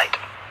decide.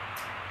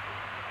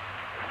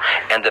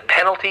 And the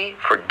penalty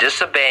for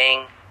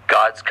disobeying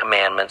God's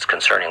commandments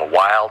concerning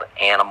wild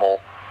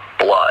animal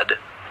blood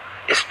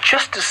is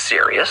just as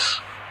serious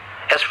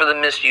as for the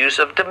misuse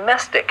of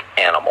domestic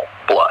animal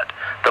blood.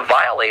 The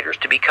violators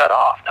to be cut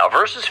off. Now,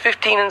 verses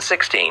 15 and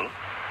 16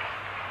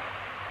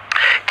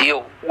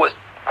 deal with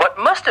what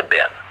must have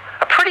been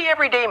a pretty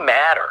everyday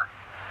matter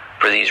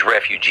for these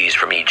refugees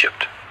from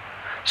Egypt.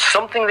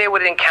 Something they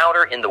would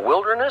encounter in the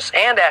wilderness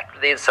and after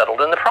they had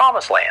settled in the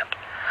promised land.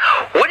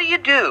 What do you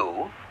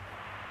do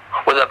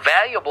with a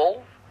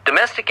valuable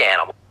domestic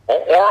animal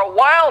or a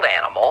wild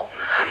animal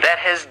that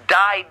has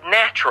died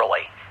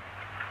naturally,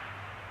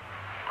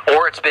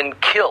 or it's been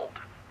killed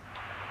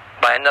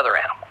by another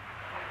animal?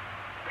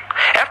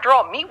 After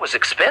all, meat was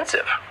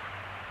expensive.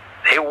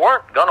 They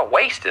weren't going to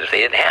waste it if they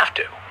didn't have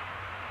to.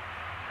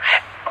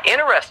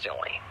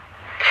 Interestingly,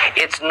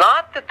 it's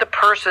not that the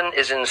person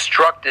is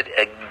instructed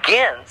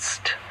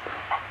against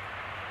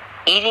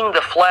eating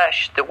the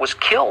flesh that was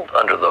killed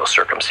under those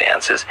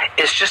circumstances.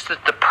 It's just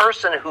that the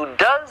person who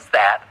does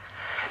that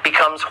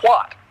becomes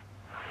what?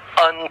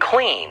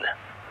 Unclean.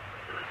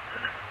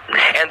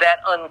 And that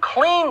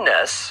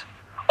uncleanness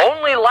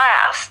only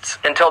lasts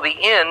until the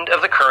end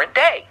of the current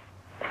day,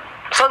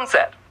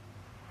 sunset.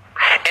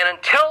 And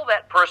until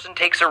that person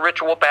takes a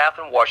ritual bath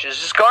and washes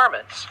his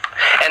garments.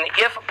 And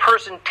if a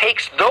person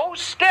takes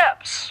those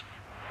steps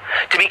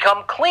to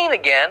become clean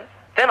again,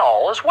 then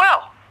all is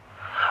well.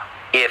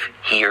 If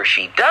he or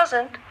she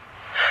doesn't,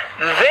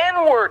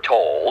 then we're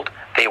told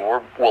they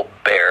will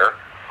bear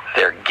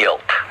their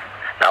guilt.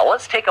 Now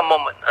let's take a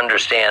moment and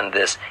understand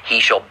this "he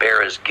shall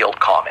bear his guilt"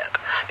 comment,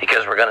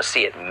 because we're going to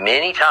see it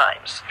many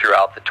times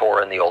throughout the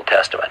Torah and the Old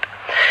Testament.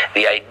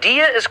 The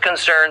idea as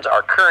concerns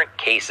our current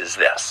case is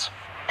this.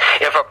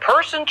 If a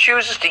person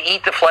chooses to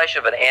eat the flesh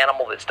of an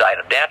animal that's died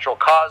of natural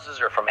causes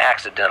or from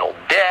accidental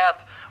death,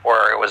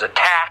 or it was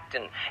attacked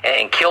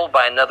and killed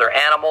by another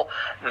animal,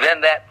 then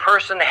that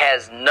person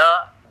has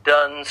not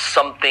done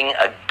something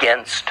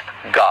against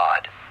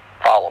God.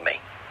 Follow me.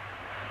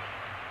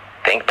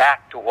 Think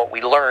back to what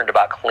we learned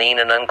about clean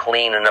and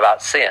unclean and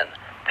about sin.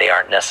 They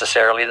aren't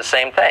necessarily the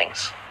same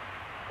things.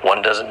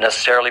 One doesn't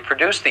necessarily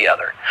produce the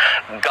other.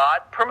 God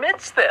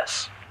permits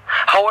this.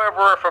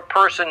 However, if a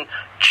person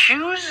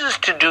chooses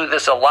to do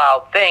this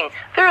allowed thing,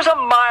 there's a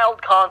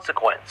mild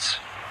consequence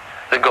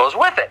that goes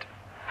with it,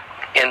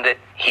 in that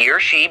he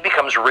or she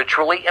becomes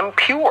ritually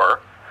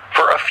impure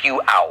for a few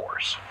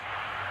hours.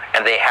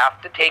 And they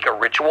have to take a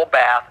ritual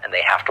bath and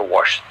they have to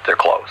wash their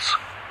clothes.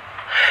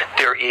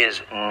 There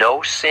is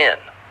no sin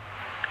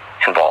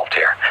involved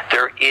here.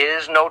 There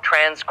is no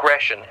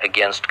transgression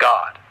against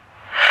God.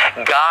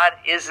 God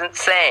isn't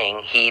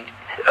saying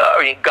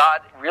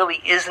God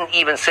really isn't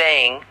even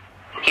saying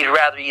he'd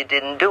rather you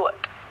didn't do it.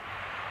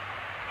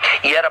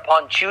 Yet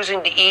upon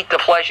choosing to eat the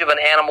flesh of an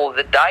animal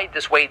that died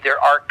this way, there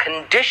are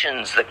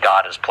conditions that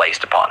God has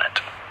placed upon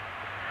it.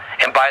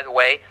 And by the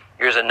way,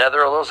 here's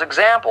another of those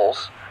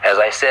examples. As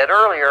I said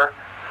earlier,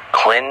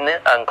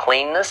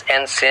 uncleanness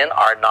and sin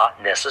are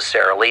not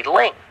necessarily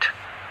linked.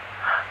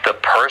 The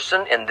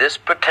person in this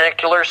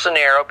particular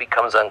scenario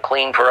becomes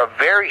unclean for a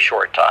very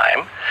short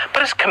time,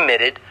 but has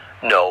committed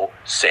no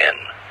sin.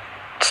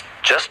 It's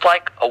just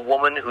like a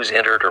woman who's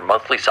entered her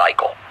monthly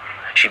cycle.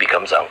 She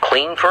becomes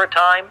unclean for a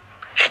time.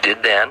 She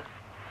did then.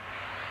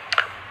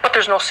 But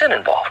there's no sin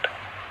involved.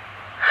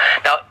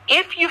 Now,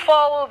 if you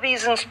follow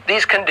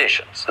these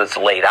conditions that's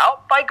laid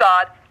out by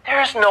God,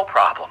 there is no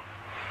problem.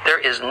 There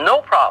is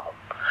no problem.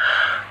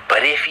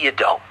 But if you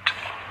don't,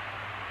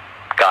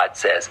 God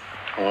says,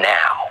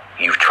 now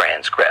you've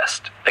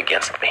transgressed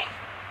against me.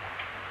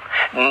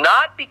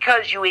 Not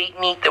because you ate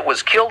meat that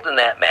was killed in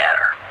that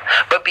manner,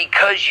 but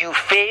because you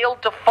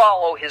failed to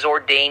follow his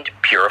ordained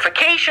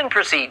purification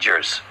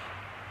procedures.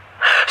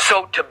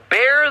 So to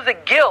bear the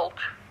guilt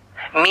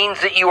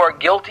means that you are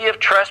guilty of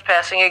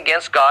trespassing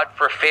against God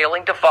for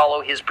failing to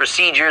follow his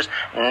procedures.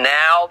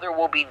 Now there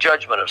will be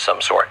judgment of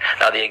some sort.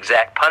 Now the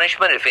exact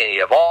punishment, if any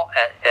at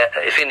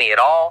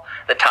all,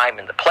 the time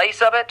and the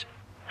place of it,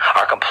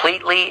 are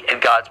completely in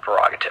God's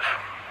prerogative.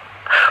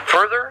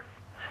 Further,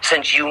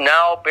 since you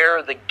now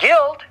bear the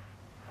guilt,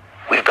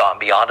 we've gone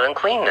beyond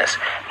uncleanness.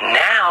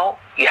 Now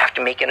you have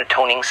to make an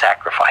atoning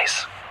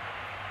sacrifice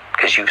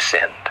because you've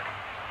sinned.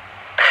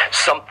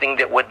 Something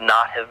that would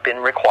not have been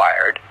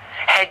required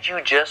had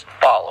you just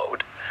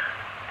followed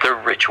the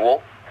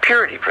ritual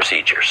purity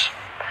procedures.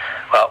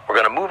 Well, we're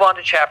going to move on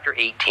to chapter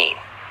 18.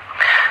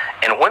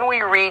 And when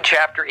we read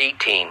chapter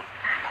 18,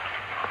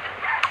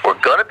 we're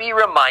going to be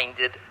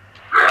reminded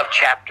of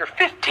chapter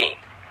 15.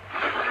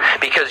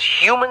 Because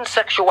human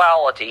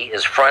sexuality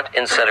is front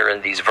and center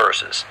in these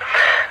verses.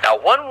 Now,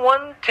 when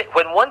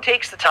one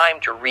takes the time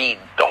to read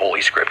the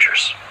Holy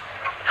Scriptures,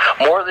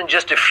 more than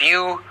just a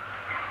few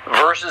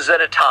verses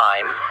at a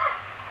time,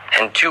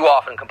 and too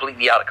often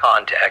completely out of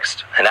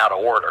context and out of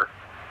order,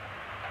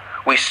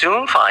 we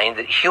soon find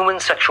that human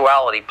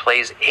sexuality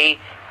plays a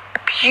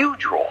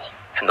huge role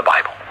in the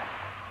Bible.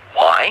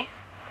 Why?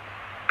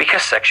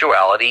 Because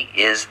sexuality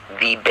is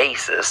the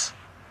basis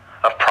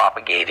of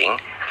propagating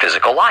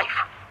physical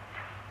life.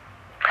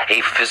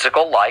 A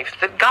physical life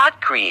that God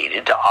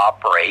created to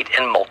operate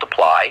and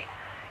multiply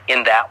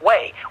in that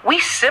way. We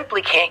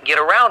simply can't get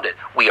around it.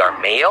 We are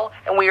male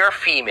and we are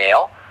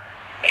female,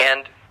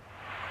 and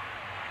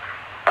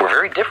we're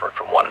very different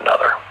from one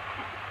another.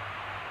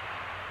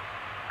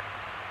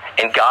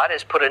 And God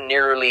has put a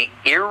nearly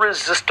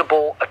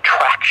irresistible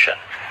attraction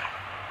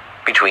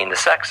between the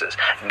sexes.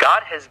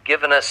 God has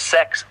given us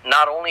sex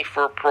not only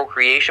for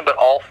procreation, but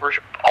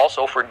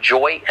also for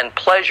joy and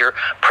pleasure,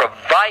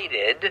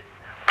 provided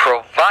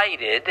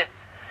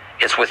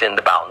it's within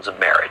the bounds of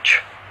marriage.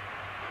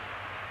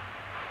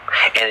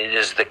 And it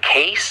is the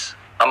case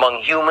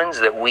among humans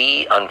that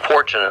we,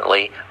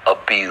 unfortunately,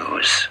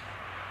 abuse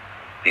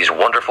these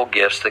wonderful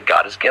gifts that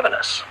God has given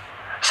us.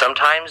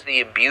 Sometimes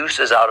the abuse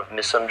is out of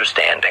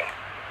misunderstanding.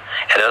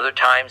 At other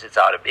times it's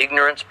out of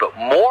ignorance, but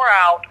more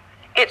out,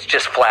 it's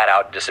just flat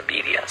out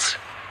disobedience.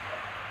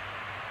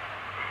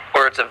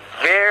 Or it's a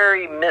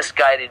very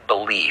misguided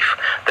belief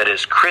that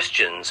as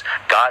Christians,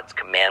 God's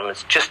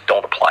commandments just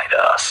don't apply to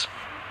us.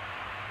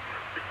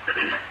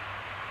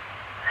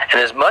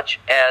 And as much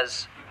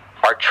as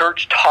our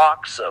church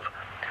talks of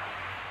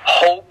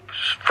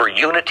hopes for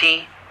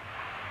unity,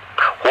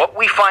 what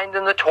we find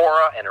in the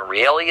Torah and in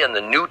reality in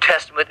the New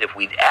Testament, if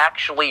we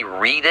actually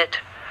read it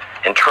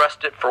and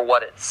trust it for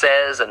what it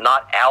says and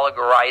not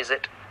allegorize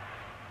it,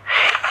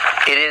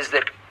 it is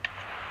that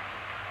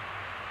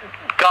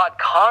God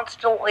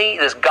constantly,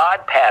 this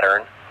God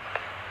pattern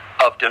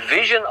of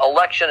division,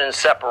 election, and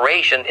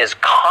separation is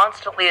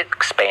constantly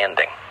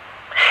expanding.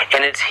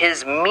 And it's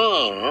His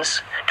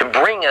means to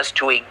bring us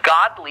to a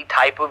godly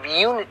type of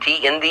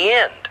unity in the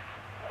end.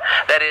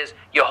 That is,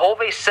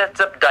 Jehovah sets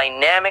up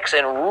dynamics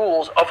and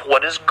rules of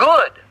what is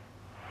good,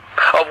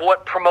 of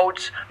what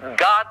promotes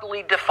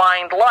godly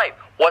defined life,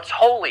 what's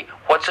holy,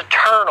 what's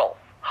eternal.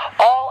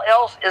 All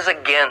else is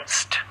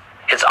against.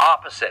 It's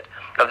opposite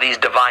of these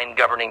divine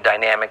governing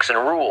dynamics and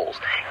rules.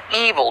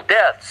 Evil,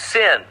 death,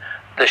 sin,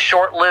 the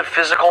short-lived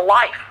physical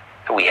life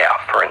that we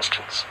have, for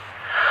instance.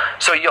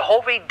 So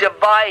Jehovah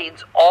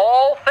divides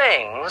all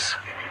things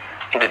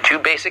into two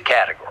basic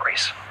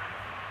categories: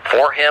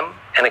 for Him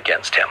and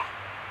against Him.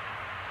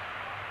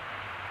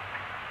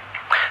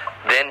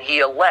 Then He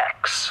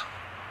elects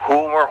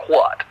whom or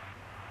what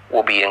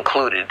will be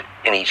included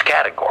in each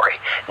category.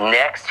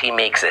 Next, He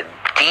makes a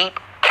deep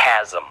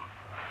chasm,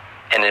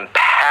 an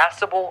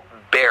impassable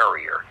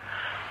barrier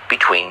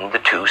between the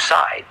two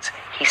sides.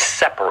 He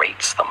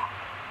separates them.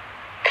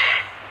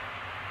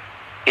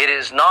 It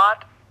is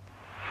not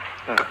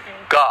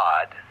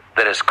God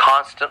that is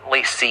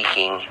constantly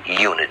seeking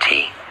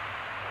unity,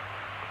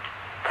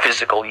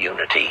 physical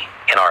unity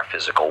in our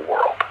physical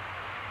world.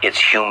 It's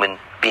human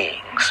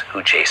beings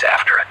who chase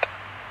after it.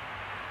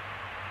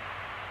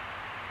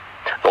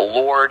 The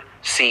Lord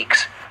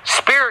seeks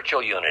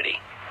spiritual unity.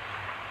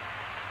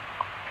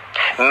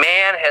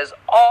 Man has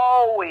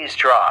always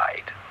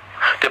tried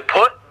to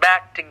put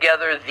back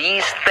together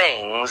these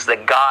things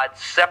that God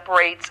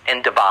separates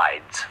and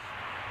divides.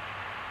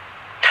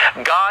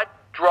 God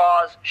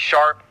draws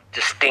sharp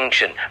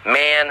distinction.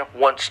 Man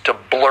wants to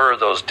blur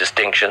those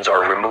distinctions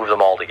or remove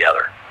them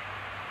altogether.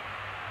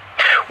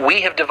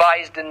 We have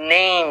devised a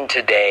name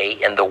today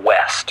in the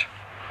West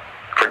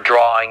for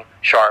drawing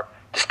sharp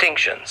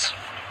distinctions: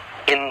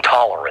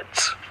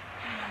 intolerance.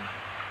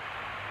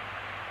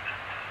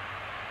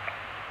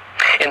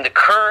 In the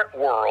current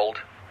world,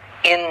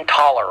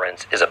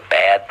 intolerance is a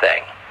bad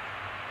thing.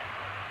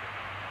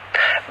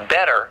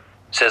 Better,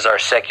 says our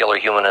secular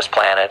humanist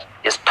planet,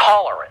 is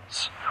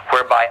tolerance,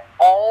 whereby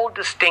all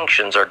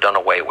distinctions are done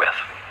away with.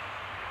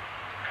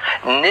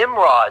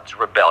 Nimrod's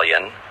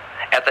rebellion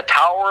at the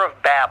Tower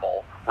of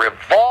Babel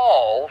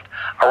revolved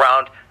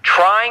around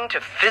trying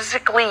to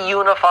physically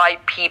unify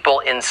people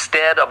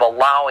instead of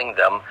allowing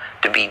them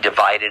to be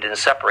divided and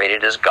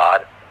separated as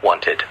God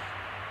wanted.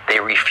 They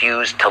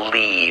refused to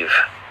leave.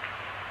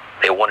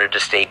 They wanted to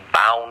stay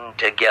bound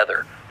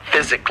together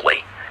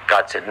physically.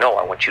 God said, no,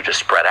 I want you to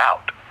spread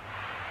out.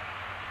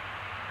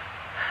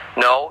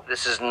 No,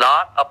 this is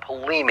not a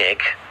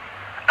polemic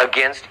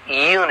against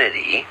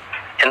unity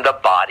in the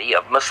body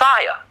of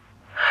Messiah.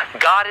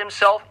 God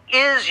Himself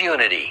is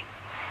unity.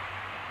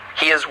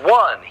 He is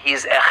one.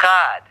 He's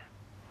echad.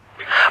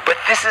 But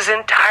this is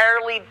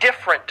entirely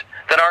different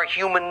than our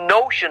human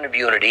notion of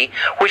unity,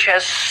 which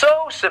has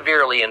so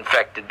severely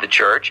infected the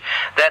church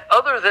that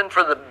other than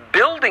for the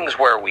buildings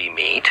where we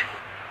meet,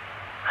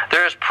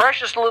 there is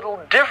precious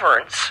little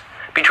difference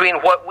between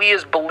what we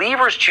as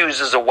believers choose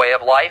as a way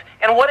of life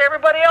and what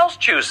everybody else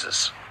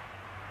chooses.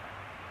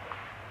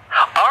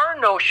 Our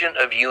notion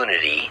of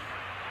unity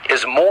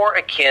is more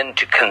akin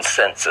to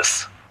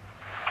consensus,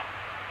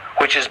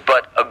 which is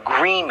but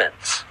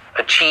agreements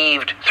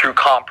achieved through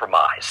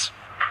compromise,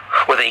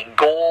 with a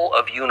goal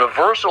of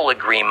universal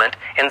agreement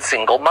and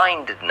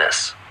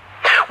single-mindedness.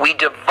 We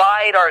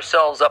divide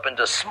ourselves up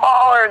into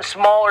smaller and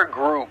smaller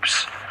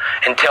groups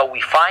until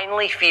we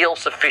finally feel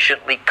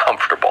sufficiently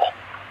comfortable.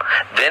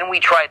 Then we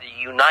try to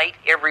unite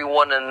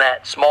everyone in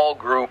that small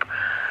group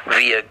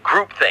via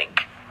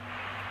groupthink.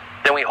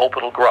 Then we hope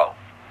it'll grow.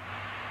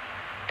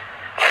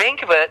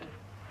 Think of it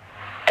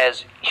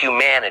as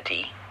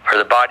humanity, or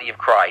the body of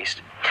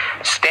Christ,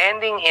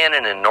 standing in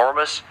an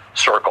enormous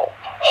circle,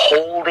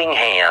 holding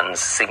hands,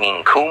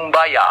 singing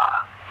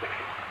Kumbaya.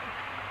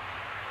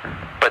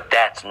 But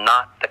that's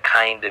not the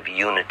kind of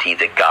unity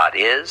that God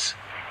is,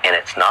 and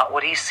it's not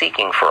what He's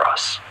seeking for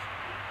us.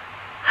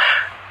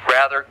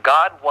 Rather,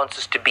 God wants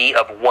us to be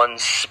of one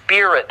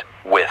spirit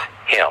with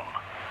Him,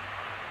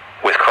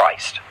 with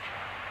Christ.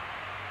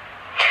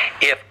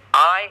 If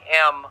I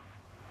am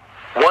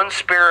one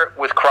spirit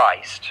with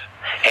Christ,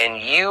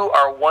 and you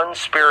are one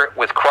spirit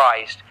with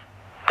Christ,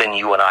 then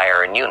you and I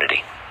are in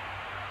unity.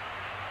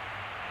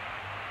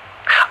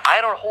 I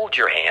don't hold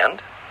your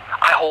hand.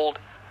 I hold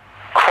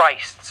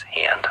Christ's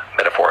hand,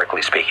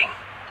 metaphorically speaking.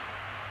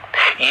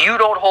 You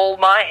don't hold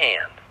my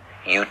hand.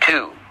 You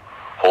too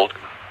hold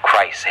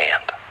Christ's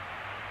hand.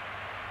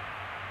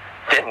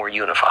 Then we're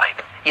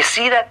unified. You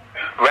see that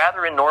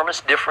rather enormous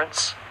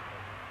difference?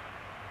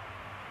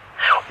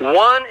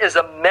 One is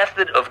a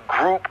method of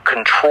group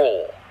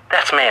control.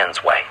 That's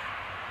man's way.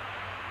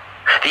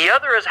 The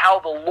other is how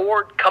the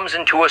Lord comes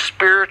into a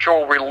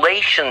spiritual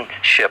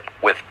relationship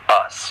with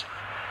us.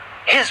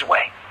 His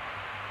way.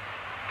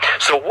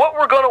 So what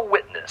we're going to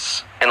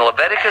witness in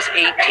Leviticus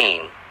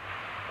 18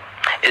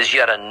 is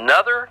yet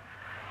another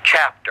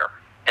chapter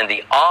in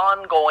the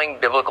ongoing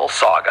biblical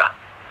saga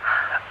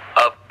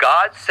of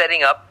God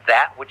setting up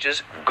that which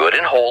is good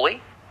and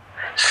holy,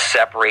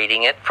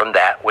 separating it from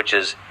that which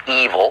is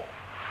evil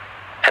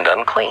and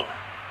unclean.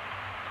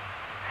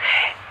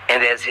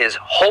 And as His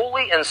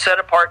holy and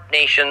set-apart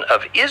nation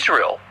of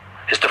Israel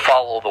is to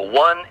follow the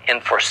one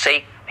and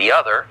forsake the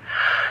other,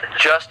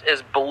 just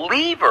as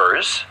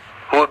believers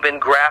who have been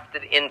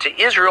grafted into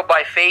Israel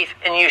by faith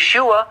in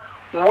Yeshua,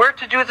 we're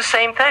to do the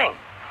same thing.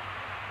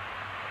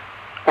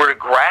 We're to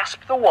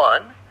grasp the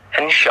one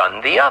and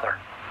shun the other.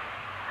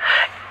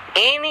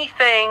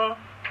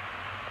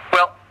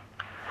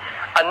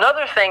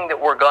 Another thing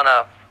that we're going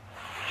to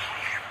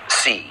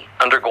see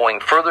undergoing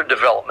further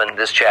development in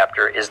this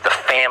chapter is the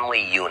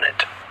family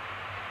unit.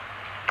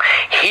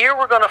 Here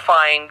we're going to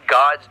find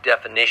God's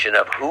definition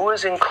of who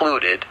is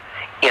included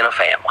in a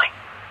family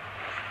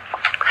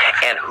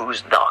and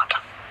who's not.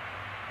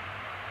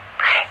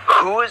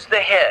 Who is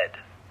the head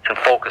and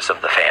focus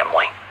of the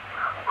family?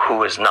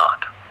 Who is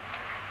not?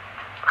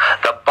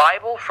 The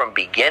Bible from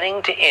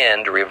beginning to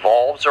end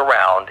revolves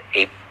around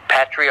a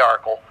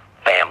patriarchal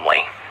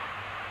family.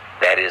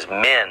 That is,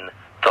 men,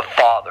 the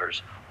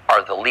fathers,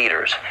 are the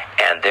leaders,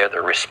 and they're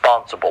the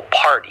responsible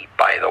party,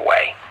 by the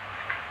way,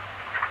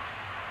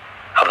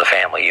 of the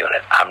family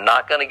unit. I'm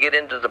not going to get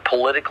into the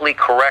politically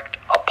correct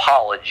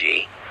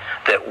apology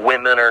that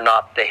women are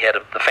not the head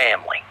of the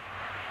family.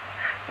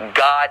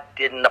 God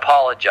didn't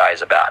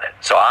apologize about it,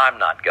 so I'm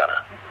not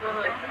gonna.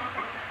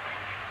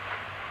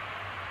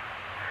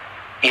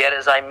 Yet,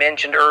 as I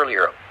mentioned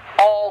earlier,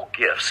 all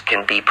gifts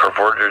can be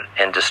perverted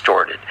and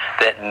distorted.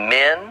 That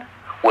men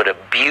would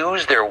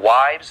abuse their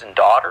wives and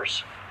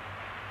daughters,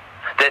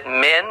 that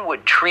men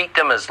would treat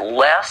them as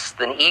less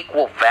than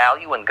equal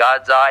value in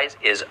God's eyes,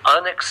 is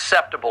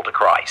unacceptable to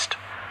Christ.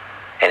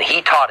 And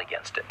He taught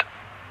against it.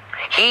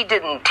 He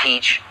didn't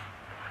teach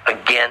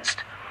against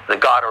the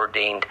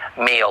God-ordained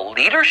male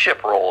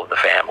leadership role of the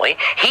family.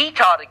 He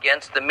taught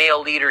against the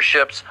male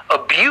leadership's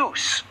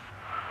abuse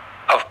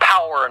of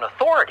power and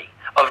authority,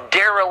 of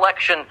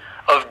dereliction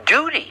of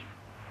duty.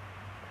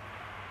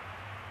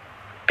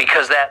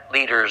 Because that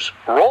leader's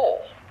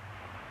role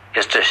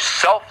is to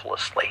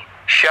selflessly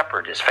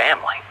shepherd his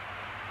family.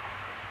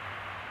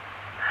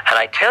 And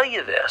I tell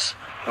you this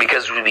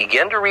because as we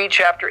begin to read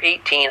chapter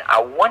 18,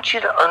 I want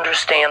you to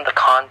understand the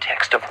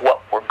context of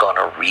what we're going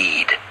to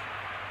read.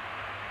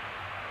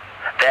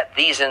 That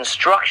these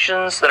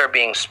instructions that are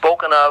being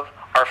spoken of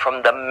are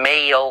from the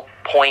male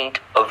point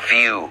of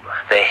view,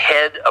 the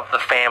head of the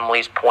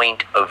family's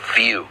point of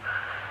view.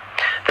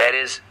 That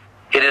is,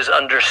 it is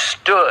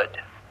understood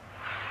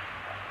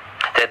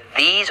that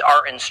these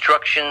are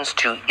instructions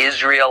to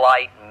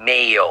Israelite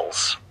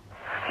males,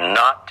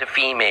 not to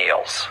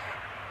females,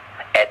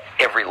 at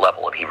every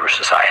level of Hebrew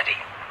society.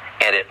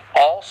 And it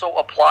also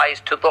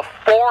applies to the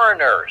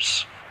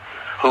foreigners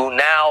who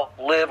now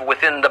live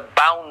within the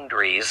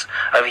boundaries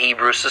of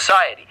Hebrew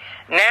society.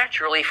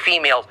 Naturally,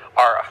 females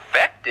are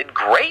affected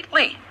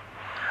greatly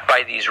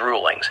by these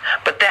rulings,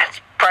 but that's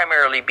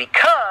primarily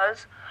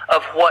because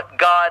of what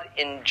God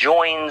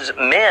enjoins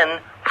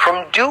men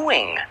from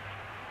doing.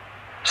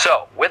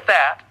 So, with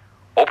that,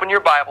 open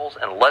your Bibles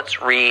and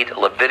let's read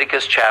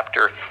Leviticus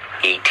chapter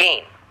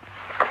 18.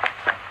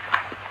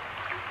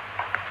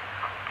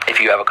 If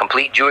you have a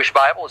complete Jewish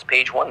Bible, it's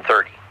page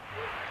 130.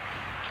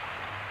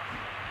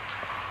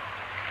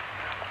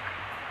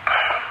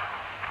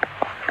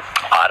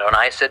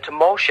 Adonai said to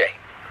Moshe,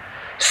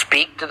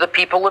 "Speak to the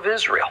people of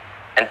Israel,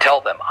 and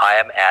tell them, I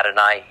am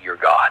Adonai, your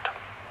God.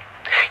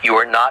 You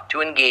are not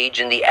to engage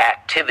in the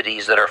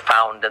activities that are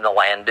found in the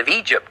land of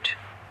Egypt,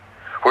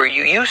 where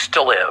you used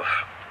to live.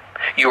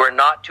 You are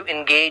not to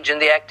engage in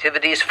the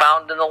activities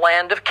found in the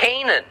land of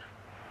Canaan,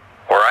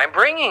 where I'm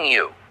bringing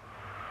you.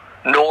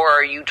 Nor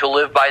are you to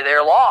live by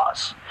their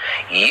laws.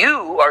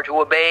 You are to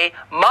obey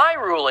my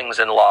rulings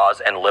and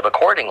laws and live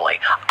accordingly.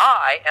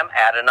 I am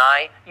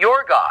Adonai,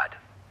 your God.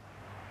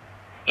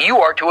 You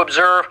are to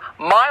observe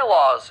my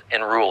laws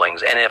and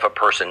rulings, and if a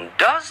person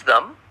does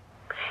them,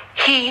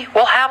 he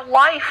will have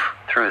life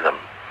through them.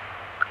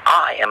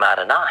 I am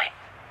Adonai.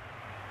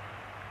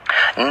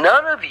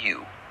 None of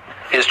you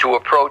is to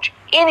approach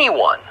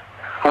anyone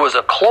who is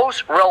a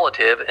close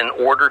relative in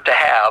order to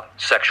have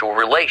sexual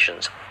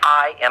relations.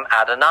 I am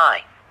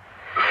Adonai.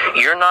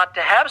 You're not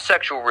to have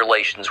sexual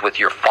relations with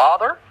your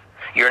father.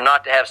 You're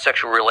not to have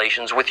sexual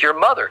relations with your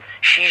mother.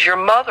 She's your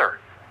mother.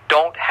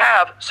 Don't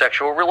have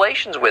sexual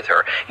relations with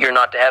her. You're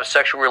not to have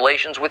sexual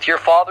relations with your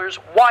father's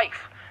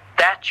wife.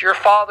 That's your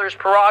father's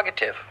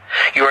prerogative.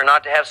 You are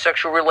not to have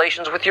sexual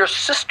relations with your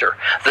sister,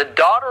 the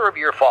daughter of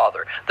your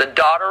father, the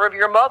daughter of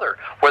your mother,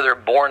 whether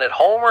born at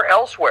home or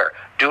elsewhere.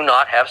 Do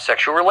not have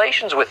sexual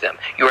relations with them.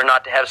 You are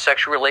not to have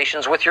sexual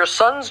relations with your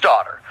son's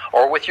daughter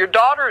or with your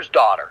daughter's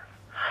daughter.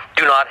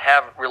 Do not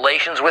have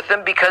relations with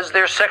them because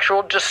their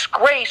sexual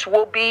disgrace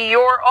will be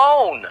your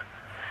own.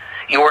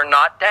 You are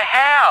not to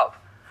have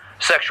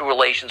sexual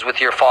relations with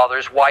your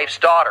father's wife's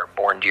daughter,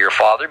 born to your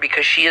father,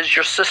 because she is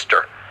your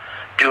sister.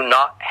 Do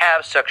not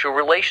have sexual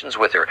relations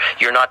with her.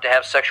 You're not to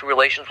have sexual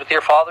relations with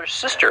your father's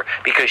sister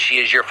because she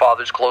is your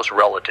father's close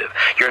relative.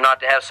 You're not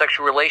to have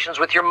sexual relations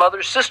with your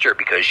mother's sister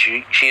because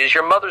she is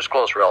your mother's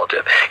close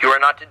relative. You are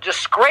not to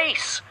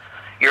disgrace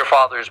your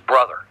father's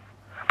brother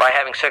by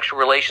having sexual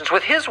relations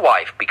with his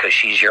wife because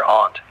she's your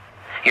aunt.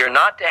 You're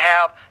not to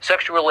have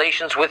sexual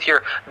relations with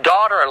your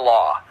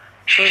daughter-in-law.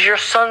 She's your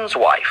son's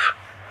wife.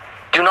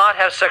 Do not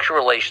have sexual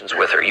relations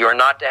with her. You are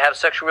not to have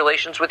sexual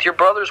relations with your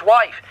brother's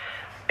wife,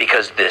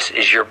 because this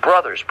is your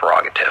brother's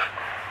prerogative.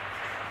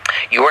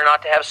 You are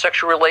not to have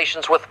sexual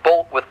relations with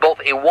both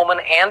a woman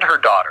and her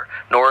daughter,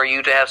 nor are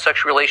you to have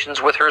sexual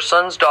relations with her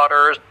son's daughter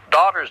or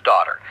daughter's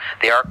daughter.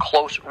 They are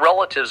close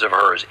relatives of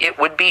hers. It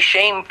would be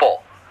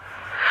shameful.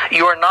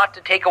 You are not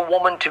to take a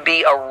woman to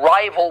be a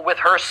rival with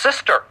her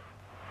sister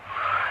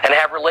and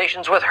have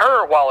relations with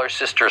her while her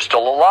sister is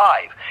still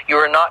alive. You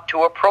are not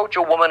to approach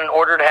a woman in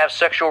order to have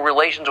sexual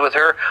relations with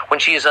her when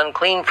she is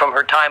unclean from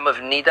her time of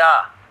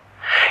nidah.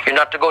 You're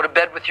not to go to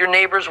bed with your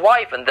neighbor's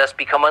wife and thus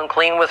become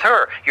unclean with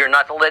her. You're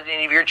not to let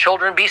any of your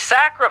children be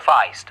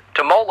sacrificed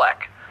to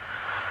Molech,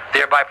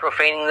 thereby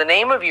profaning the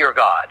name of your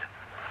God.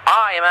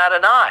 I am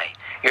Adonai.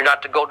 You're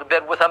not to go to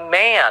bed with a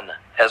man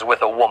as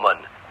with a woman.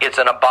 It's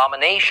an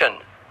abomination.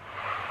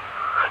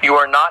 You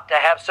are not to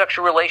have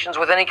sexual relations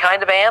with any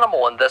kind of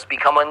animal and thus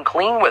become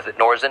unclean with it,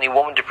 nor is any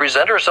woman to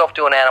present herself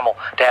to an animal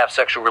to have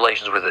sexual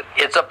relations with it.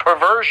 It's a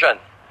perversion.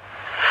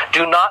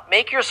 Do not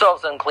make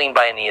yourselves unclean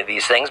by any of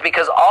these things,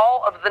 because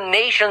all of the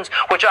nations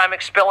which I'm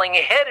expelling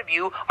ahead of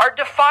you are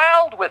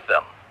defiled with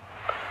them.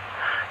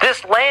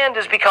 This land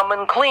has become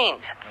unclean.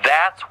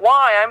 That's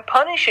why I'm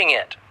punishing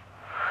it.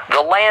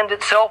 The land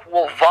itself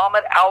will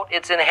vomit out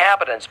its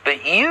inhabitants,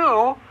 but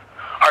you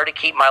are to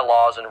keep my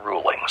laws and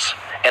rulings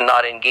and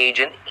not engage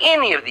in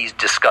any of these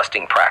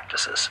disgusting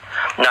practices,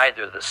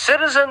 neither the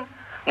citizen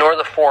nor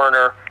the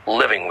foreigner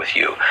living with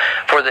you.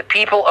 For the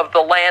people of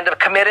the land have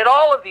committed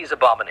all of these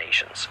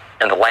abominations,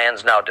 and the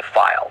land's now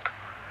defiled.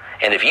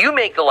 And if you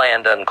make the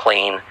land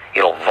unclean,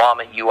 it'll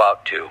vomit you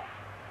out too,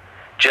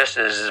 just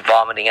as it's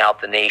vomiting out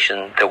the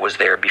nation that was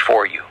there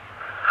before you.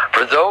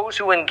 For those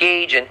who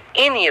engage in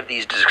any of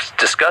these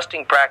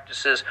disgusting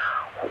practices,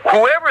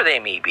 whoever they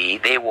may be,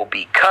 they will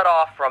be cut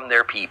off from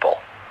their people.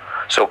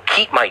 So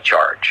keep my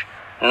charge,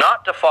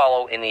 not to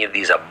follow any of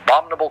these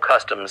abominable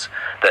customs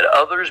that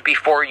others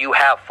before you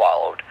have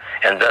followed,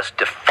 and thus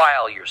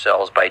defile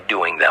yourselves by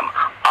doing them.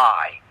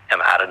 I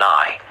am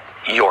Adonai,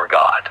 your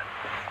God.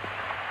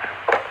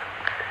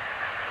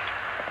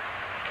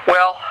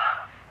 Well,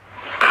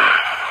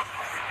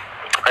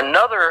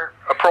 another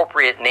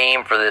appropriate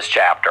name for this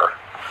chapter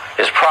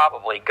is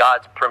probably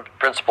God's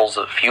principles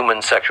of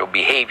human sexual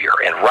behavior.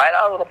 And right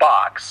out of the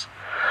box,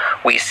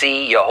 we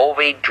see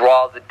Jehovah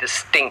draw the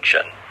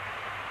distinction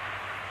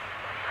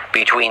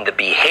between the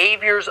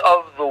behaviors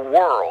of the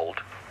world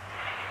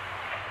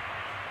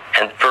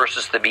and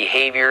versus the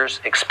behaviors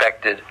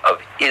expected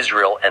of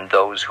Israel and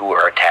those who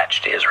are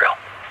attached to Israel.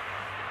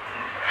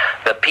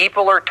 The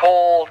people are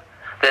told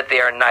that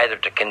they are neither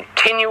to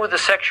continue the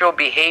sexual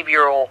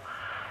behavioral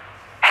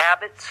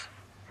habits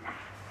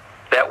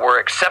that were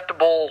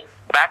acceptable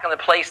back in the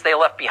place they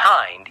left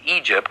behind,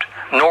 Egypt,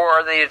 nor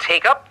are they to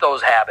take up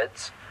those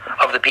habits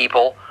of the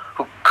people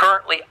who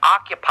currently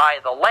occupy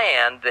the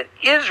land that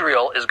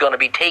Israel is going to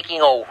be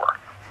taking over,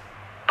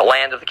 the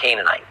land of the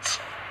Canaanites.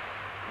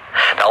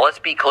 Now let's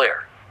be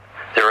clear.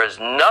 There is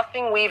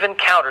nothing we've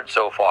encountered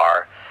so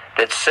far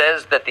that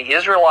says that the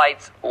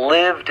Israelites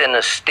lived in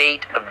a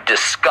state of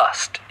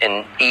disgust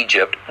in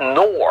Egypt,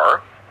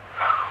 nor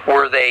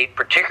were they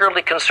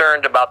particularly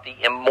concerned about the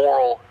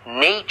immoral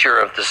nature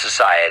of the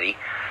society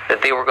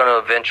that they were going to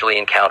eventually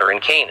encounter in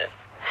Canaan.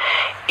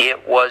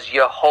 It was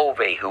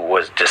Jehovah who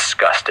was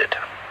disgusted.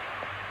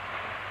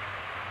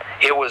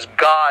 It was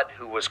God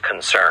who was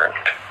concerned.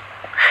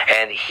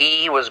 And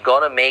he was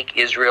going to make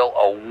Israel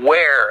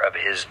aware of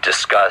his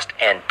disgust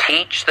and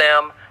teach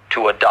them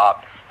to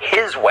adopt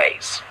his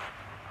ways.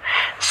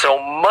 So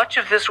much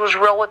of this was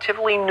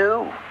relatively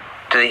new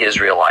to the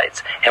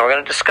Israelites, and we're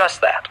going to discuss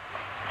that.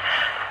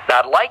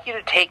 Now, I'd like you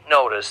to take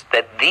notice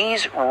that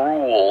these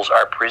rules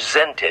are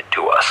presented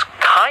to us,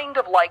 kind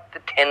of like the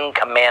Ten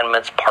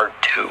Commandments Part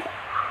 2.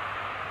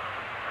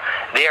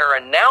 They are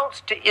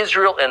announced to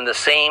Israel in the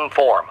same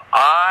form.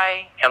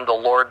 I am the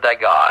Lord thy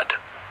God.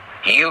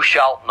 You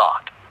shalt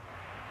not.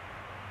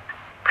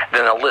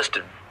 Then a list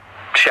of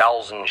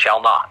shalls and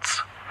shall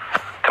nots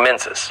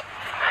commences.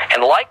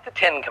 And like the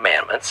Ten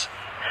Commandments,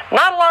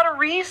 not a lot of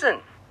reason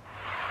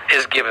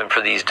is given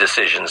for these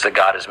decisions that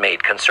God has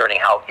made concerning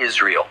how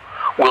Israel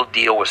will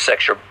deal with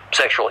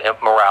sexual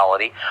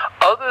immorality,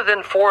 other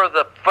than for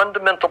the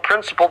fundamental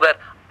principle that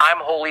I'm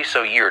holy,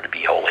 so you're to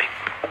be holy.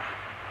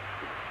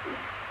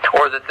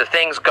 Or that the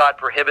things God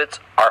prohibits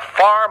are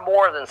far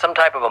more than some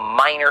type of a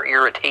minor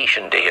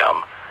irritation to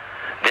him.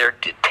 They're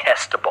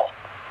detestable.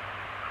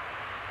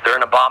 They're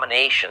an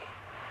abomination.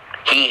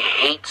 He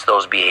hates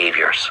those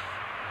behaviors.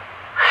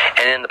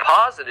 And in the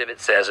positive, it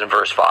says in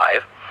verse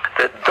 5,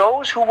 that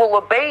those who will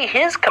obey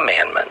his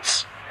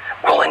commandments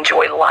will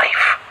enjoy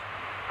life.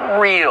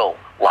 Real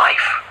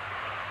life.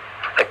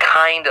 The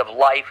kind of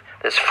life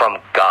that's from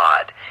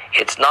God.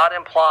 It's not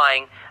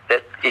implying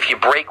that if you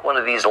break one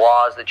of these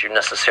laws that you're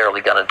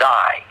necessarily going to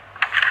die.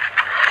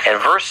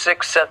 And verse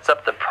 6 sets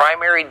up the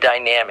primary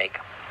dynamic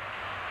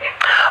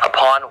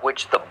upon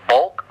which the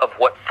bulk of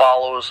what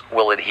follows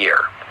will adhere.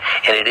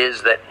 And it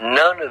is that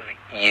none of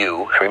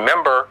you,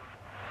 remember,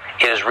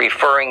 it is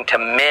referring to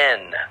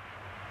men,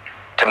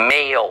 to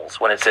males,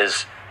 when it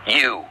says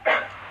you.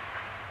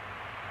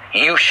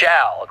 You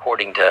shall,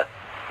 according to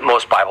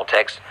most Bible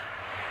texts,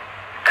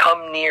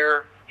 come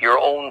near your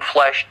own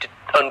flesh to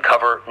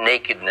uncover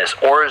nakedness.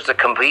 Or as the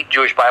complete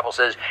Jewish Bible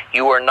says,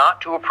 you are not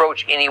to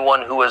approach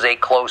anyone who is a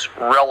close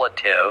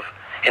relative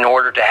in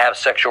order to have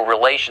sexual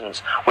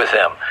relations with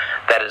them.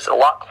 That is a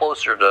lot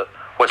closer to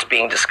what's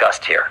being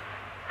discussed here.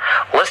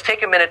 Let's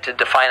take a minute to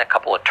define a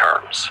couple of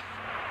terms.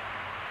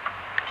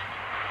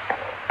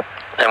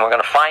 And we're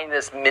going to find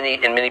this in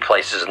many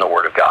places in the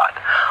Word of God.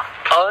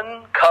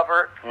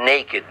 Uncover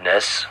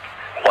nakedness,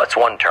 what's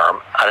one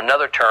term? And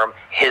another term,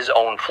 his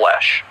own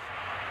flesh.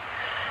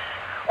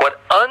 What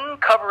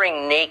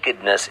uncovering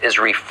nakedness is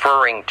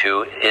referring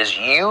to is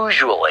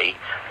usually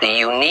the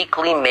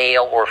uniquely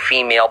male or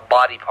female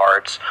body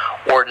parts,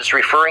 or it is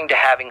referring to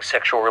having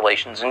sexual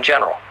relations in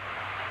general.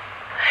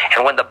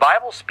 And when the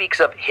Bible speaks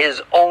of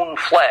his own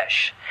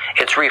flesh,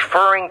 it's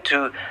referring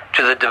to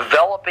the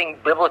developing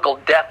biblical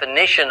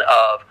definition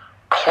of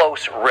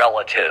close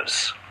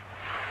relatives.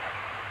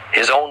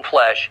 His own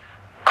flesh,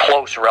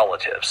 close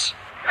relatives.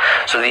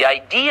 So the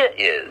idea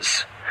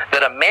is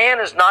that a man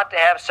is not to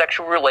have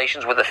sexual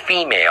relations with a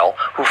female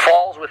who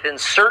falls within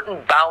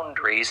certain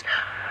boundaries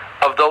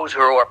of those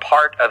who are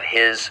part of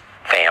his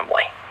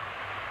family.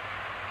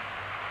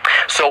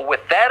 So with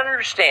that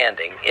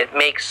understanding, it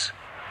makes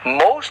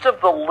most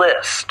of the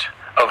list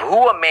of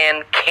who a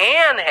man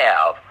can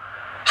have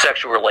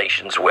sexual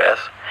relations with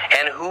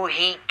and who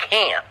he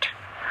can't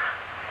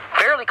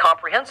fairly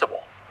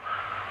comprehensible.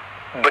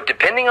 But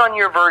depending on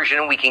your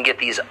version, we can get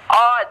these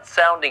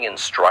odd-sounding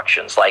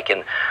instructions, like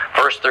in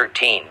verse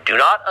 13, do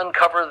not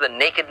uncover the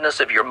nakedness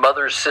of your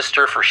mother's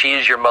sister, for she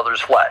is your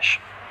mother's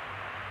flesh.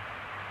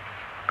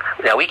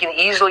 Now, we can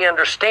easily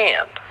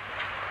understand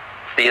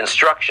the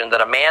instruction that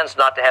a man's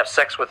not to have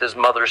sex with his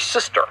mother's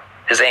sister,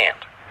 his aunt.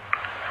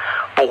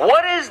 But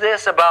what is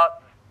this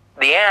about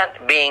the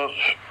aunt being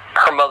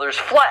her mother's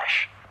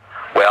flesh?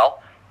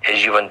 Well,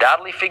 as you've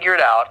undoubtedly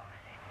figured out,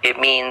 it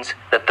means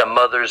that the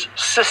mother's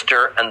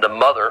sister and the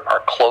mother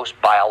are close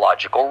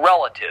biological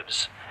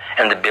relatives.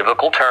 And the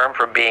biblical term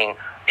for being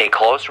a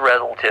close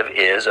relative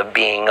is a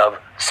being of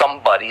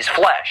somebody's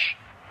flesh.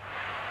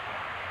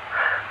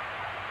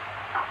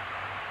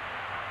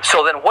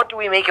 So then what do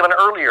we make of an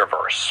earlier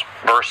verse?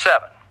 Verse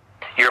 7.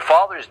 Your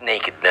father's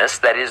nakedness,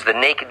 that is the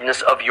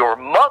nakedness of your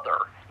mother,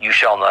 you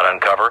shall not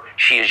uncover.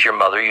 She is your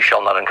mother, you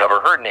shall not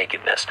uncover her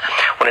nakedness.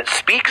 When it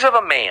speaks of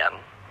a man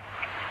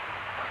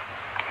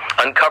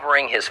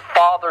uncovering his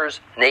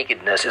father's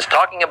nakedness, is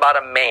talking about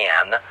a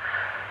man,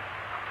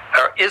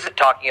 or is it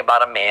talking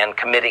about a man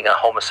committing a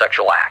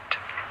homosexual act?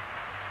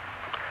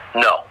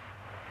 No.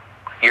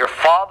 Your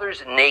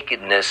father's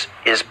nakedness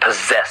is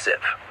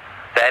possessive.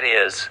 That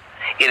is,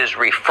 it is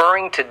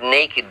referring to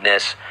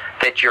nakedness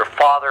that your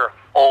father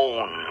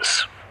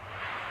owns.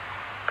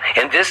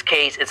 In this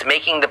case, it's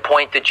making the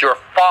point that your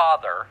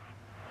father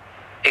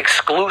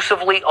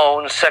exclusively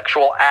owns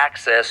sexual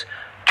access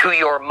to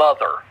your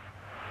mother.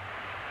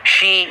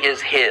 She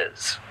is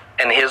his,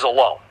 and his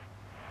alone.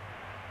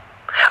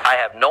 I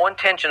have no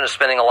intention of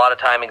spending a lot of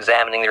time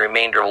examining the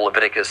remainder of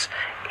Leviticus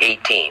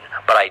 18,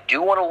 but I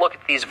do want to look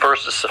at these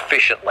verses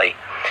sufficiently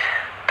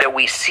that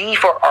we see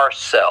for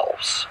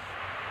ourselves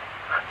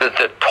that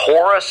the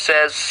Torah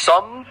says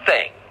some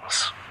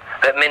things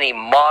that many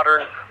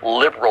modern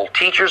liberal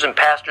teachers and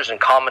pastors and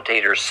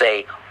commentators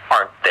say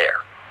aren't there.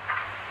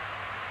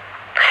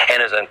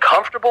 And as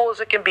uncomfortable as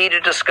it can be to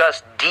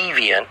discuss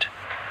deviant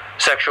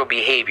sexual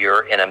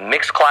behavior in a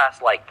mixed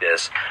class like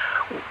this,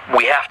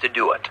 we have to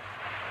do it.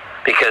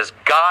 Because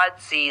God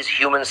sees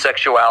human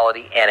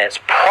sexuality and its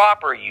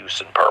proper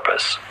use and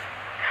purpose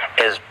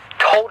as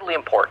totally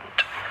important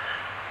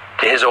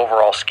to his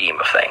overall scheme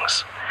of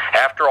things.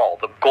 After all,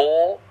 the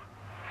goal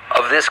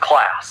of this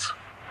class,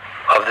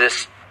 of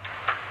this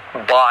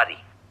body,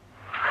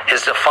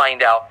 is to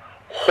find out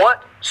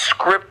what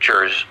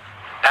scriptures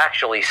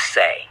actually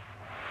say,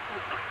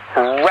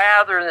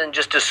 rather than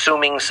just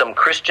assuming some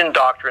Christian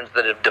doctrines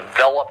that have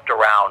developed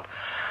around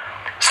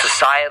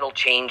societal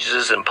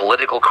changes and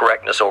political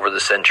correctness over the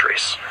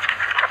centuries.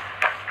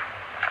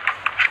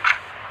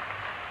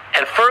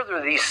 And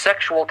further, these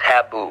sexual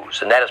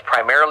taboos, and that is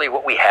primarily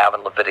what we have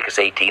in Leviticus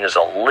 18, is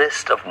a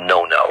list of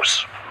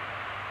no-nos.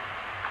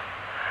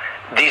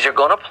 These are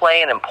going to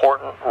play an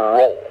important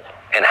role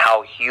in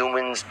how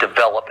humans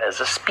develop as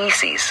a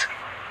species.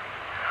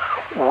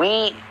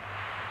 We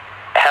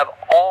have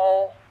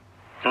all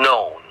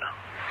known,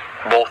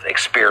 both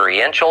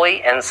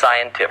experientially and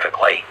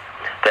scientifically,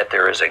 that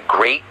there is a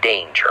great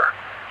danger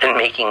in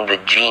making the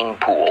gene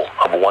pool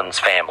of one's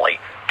family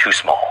too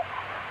small.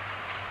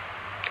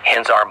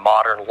 Hence our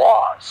modern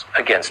laws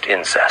against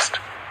incest.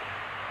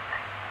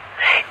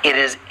 It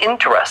is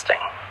interesting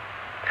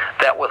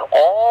that with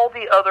all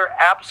the other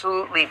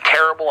absolutely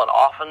terrible and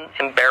often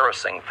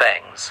embarrassing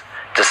things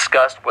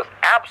discussed with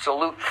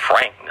absolute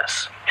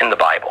frankness in the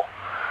Bible,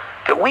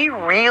 that we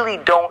really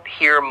don't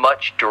hear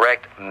much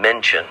direct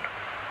mention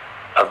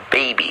of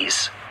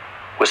babies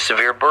with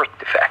severe birth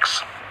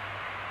defects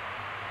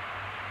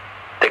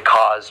that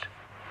caused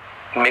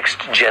mixed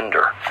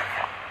gender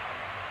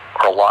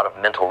or a lot of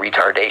mental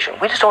retardation.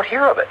 We just don't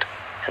hear of it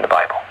in the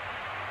Bible.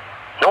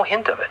 No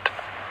hint of it.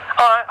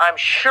 I'm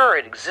sure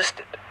it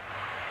existed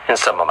in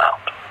some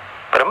amount,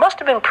 but it must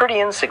have been pretty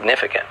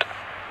insignificant.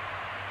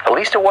 At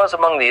least it was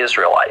among the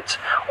Israelites.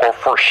 Or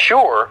for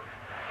sure,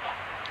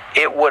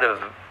 it would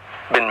have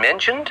been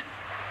mentioned,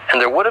 and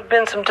there would have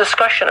been some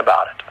discussion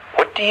about it.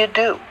 What do you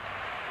do?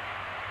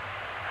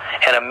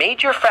 And a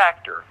major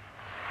factor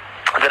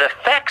that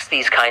affects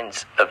these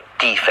kinds of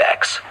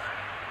defects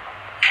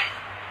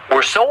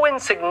were so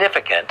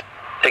insignificant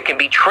that can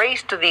be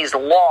traced to these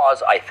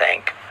laws, I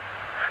think,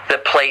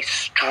 that place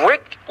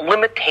strict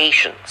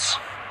limitations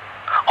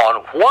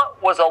on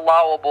what was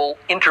allowable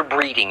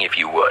interbreeding, if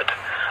you would,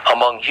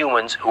 among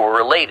humans who were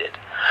related.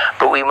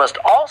 But we must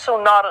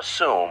also not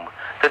assume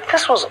that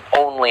this was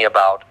only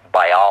about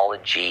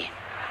biology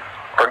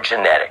or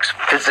genetics,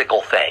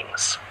 physical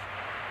things.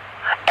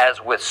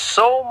 As with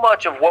so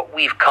much of what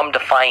we've come to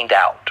find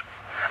out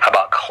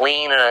about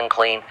clean and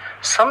unclean,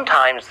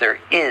 sometimes there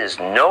is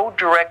no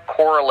direct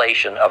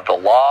correlation of the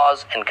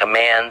laws and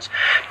commands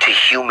to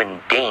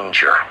human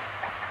danger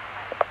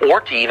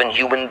or to even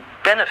human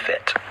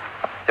benefit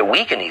that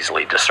we can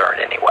easily discern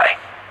anyway.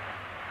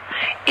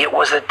 It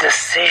was a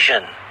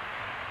decision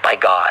by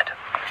God.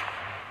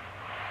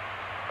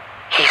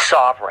 He's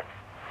sovereign.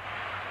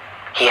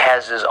 He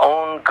has his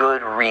own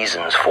good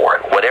reasons for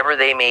it, whatever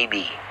they may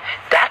be.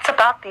 That's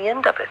about the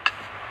end of it.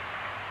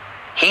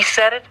 He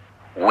said it,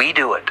 we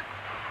do it.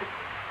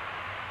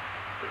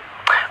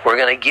 We're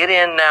going to get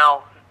in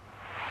now,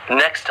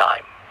 next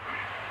time,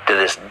 to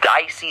this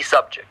dicey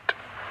subject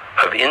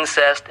of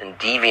incest and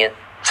deviant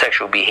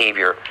sexual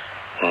behavior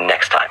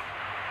next time.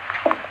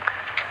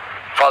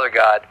 Father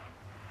God,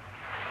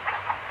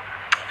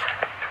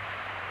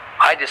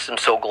 I just am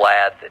so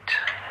glad that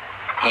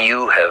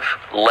you have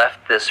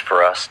left this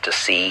for us to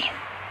see.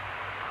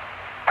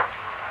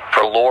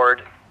 For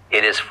Lord,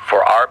 it is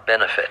for our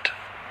benefit.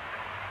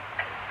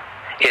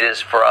 It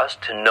is for us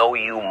to know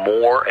you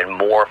more and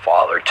more,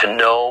 Father, to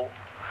know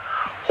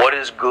what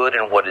is good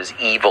and what is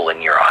evil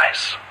in your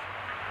eyes.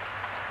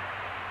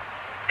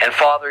 And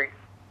Father,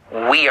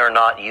 we are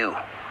not you.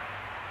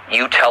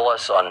 You tell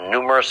us on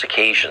numerous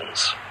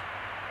occasions,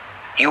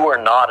 you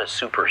are not a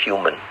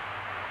superhuman,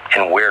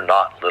 and we're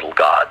not little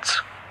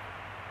gods.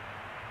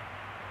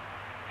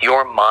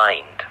 Your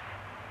mind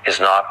is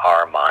not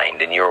our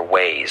mind, and your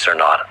ways are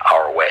not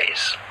our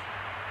ways.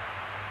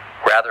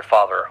 Rather,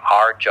 Father,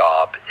 our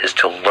job is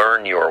to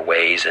learn your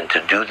ways and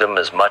to do them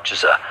as much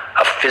as a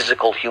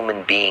physical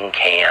human being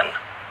can.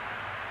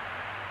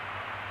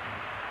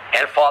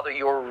 And Father,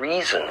 your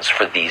reasons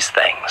for these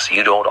things,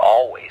 you don't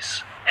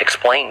always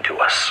explain to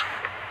us.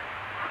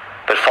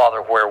 But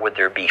Father, where would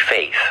there be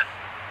faith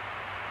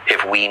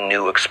if we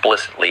knew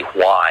explicitly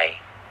why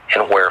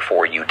and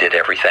wherefore you did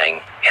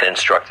everything and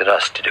instructed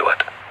us to do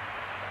it?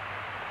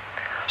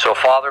 So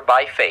Father,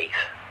 by faith,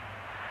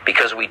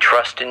 because we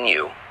trust in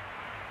you,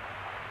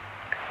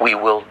 we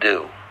will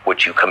do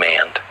what you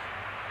command.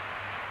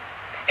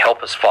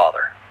 Help us,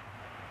 Father,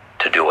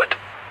 to do it.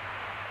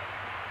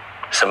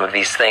 Some of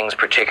these things,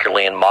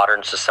 particularly in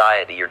modern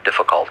society, are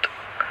difficult.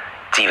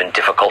 It's even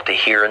difficult to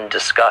hear and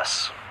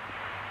discuss.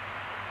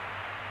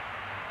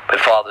 But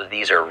Father,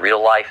 these are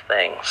real life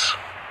things,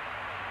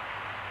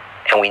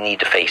 and we need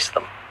to face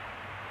them.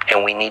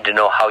 And we need to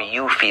know how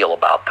you feel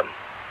about them,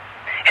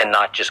 and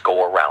not just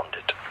go around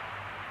it.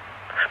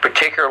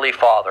 Particularly,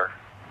 Father,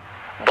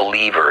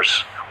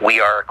 believers, we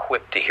are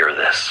equipped to hear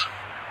this.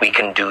 We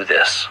can do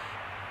this.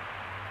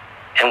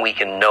 And we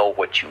can know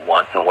what you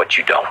want and what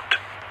you don't.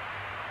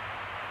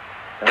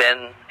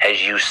 Then,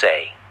 as you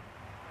say,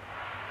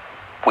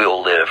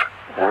 we'll live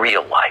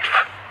real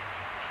life.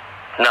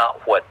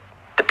 Not what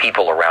the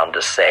people around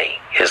us say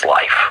is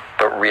life,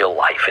 but real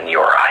life in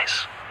your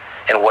eyes.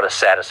 And what a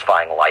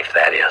satisfying life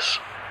that is.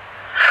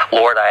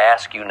 Lord, I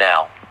ask you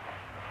now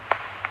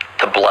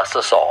to bless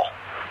us all.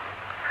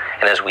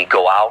 And as we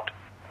go out,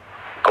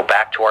 go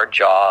back to our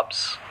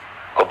jobs,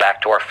 go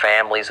back to our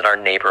families and our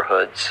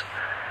neighborhoods,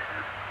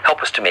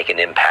 help us to make an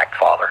impact,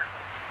 Father.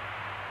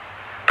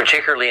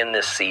 Particularly in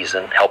this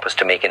season, help us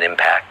to make an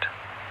impact.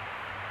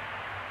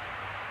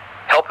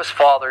 Help us,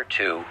 Father,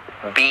 to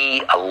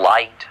be a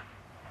light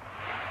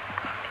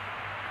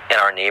in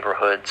our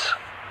neighborhoods,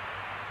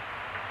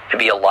 to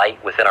be a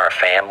light within our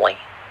family,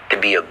 to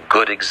be a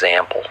good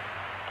example,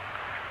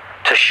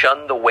 to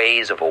shun the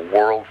ways of a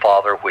world,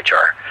 Father, which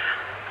are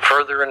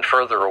further and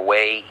further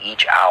away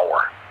each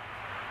hour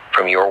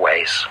from your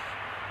ways.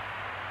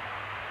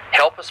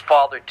 Help us,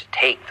 Father, to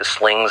take the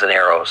slings and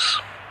arrows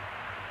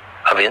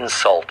of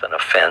insult and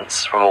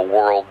offense from a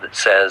world that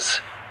says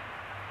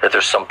that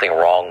there's something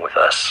wrong with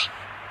us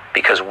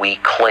because we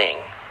cling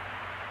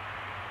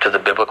to the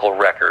biblical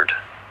record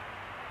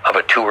of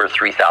a 2,000 or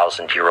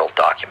 3,000-year-old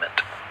document.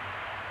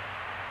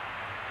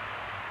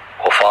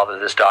 Well, Father,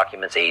 this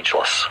document's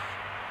ageless.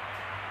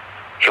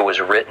 It was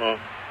written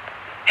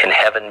in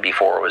heaven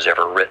before it was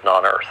ever written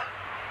on earth.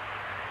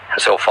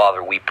 And so,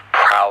 Father, we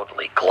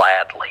proudly,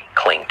 gladly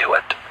cling to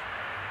it.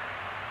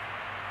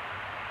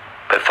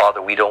 But,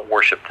 Father, we don't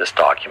worship this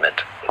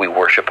document. We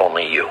worship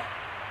only you.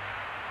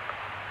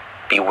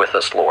 Be with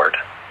us, Lord,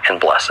 and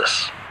bless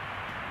us.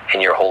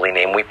 In your holy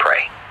name we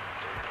pray.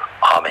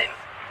 Amen.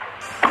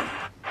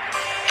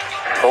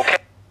 Okay.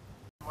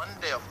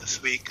 Monday of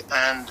this week,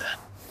 and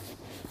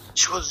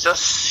she was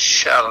just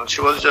shell.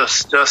 She was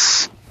just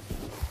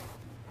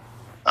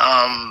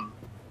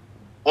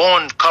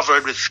bone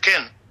covered with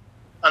skin,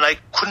 and I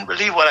couldn't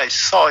believe what I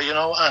saw, and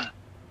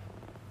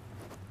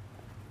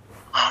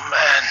oh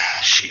man,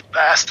 she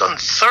passed on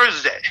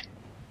Thursday.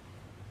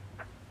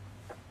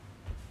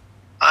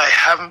 I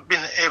haven't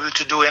been able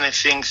to do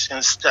anything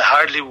since the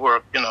hardly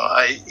work,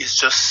 it's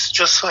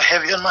just so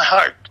heavy on my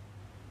heart.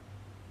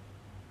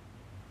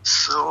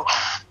 So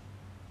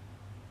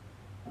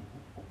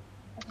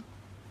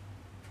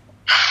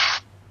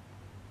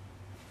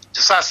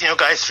just asking you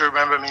guys to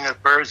remember me in your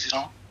prayers,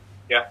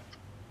 Yeah.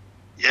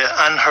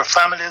 Yeah, and her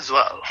family as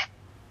well.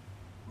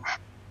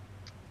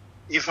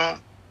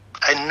 Even,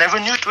 I never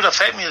knew it would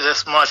affect me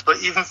this much,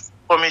 but even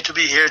for me to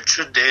be here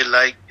today,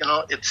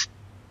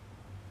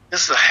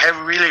 this is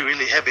a really,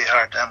 really heavy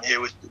heart. I'm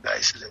here with you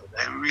guys today.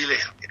 A really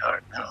heavy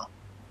heart,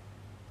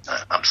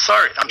 I'm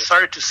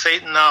sorry to say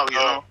it now,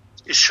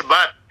 It's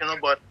Shabbat,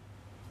 but...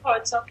 Oh,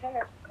 it's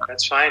okay.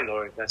 That's fine,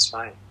 Lord. That's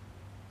fine.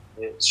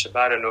 It's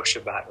Shabbat or no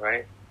Shabbat,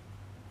 right?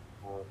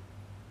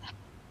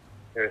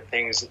 There are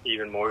things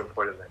even more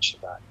important than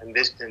Shabbat. And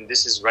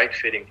this is right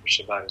fitting for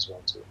Shabbat as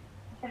well, too.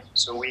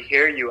 So we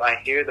hear you. I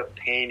hear the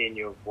pain in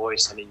your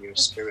voice and in your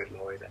spirit,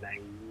 Lord, and I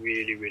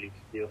really, really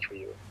feel for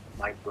you,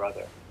 my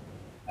brother.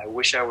 I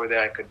wish I were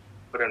there. I could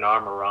put an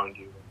arm around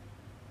you,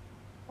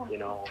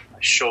 a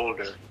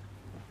shoulder.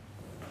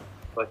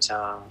 But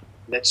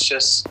let's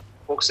just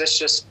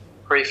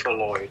pray for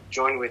Lloyd.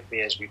 Join with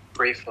me as we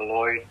pray for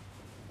Lloyd.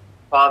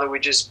 Father, we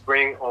just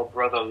bring our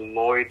brother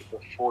Lloyd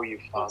before you,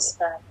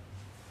 Father.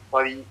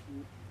 Father,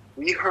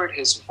 we heard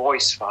his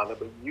voice, Father,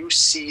 but you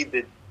see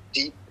the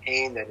deep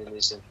pain that is in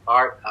his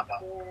heart, Abba.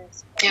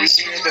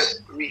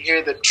 Yes. We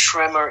hear the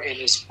tremor in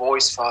his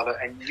voice, Father,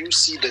 and you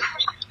see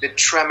the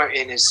tremor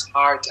in his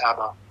heart,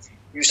 Abba.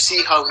 You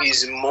see how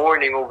he's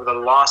mourning over the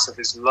loss of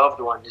his loved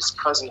one, his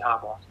cousin,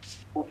 Abba,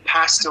 who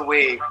passed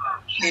away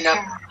in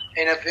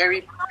a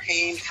very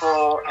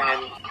painful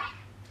and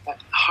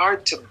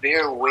hard to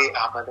bear way,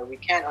 Abba, that we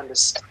can't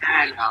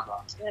understand,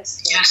 Abba.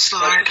 Yes,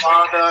 Lord. But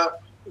Father,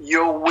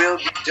 your will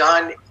be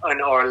done in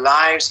our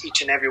lives,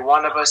 each and every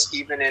one of us,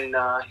 even in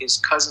his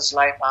cousin's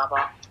life,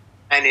 Abba,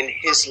 and in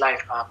his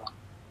life, Abba.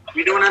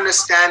 We don't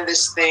understand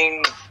this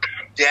thing,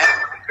 death,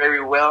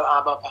 very well,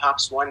 Abba.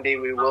 Perhaps one day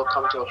we will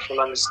come to a full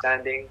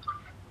understanding.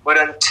 But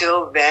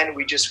until then,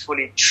 we just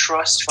fully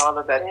trust,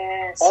 Father, that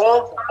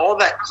all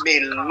that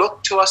may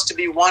look to us to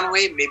be one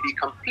way may be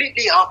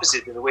completely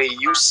opposite to the way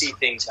you see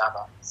things,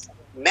 Abba.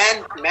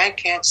 Man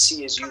can't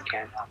see as you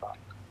can, Abba.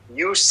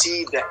 You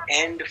see the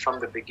end from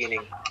the beginning,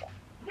 Abba.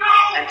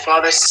 And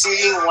Father,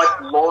 seeing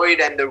what Lloyd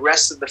and the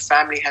rest of the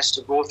family has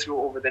to go through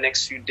over the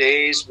next few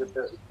days with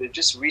the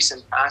just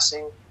recent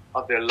passing,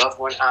 of their loved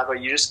one, Abba.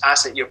 You just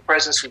ask that your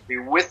presence would be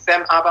with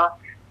them, Abba,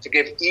 to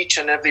give each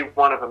and every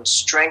one of them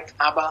strength,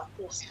 Abba,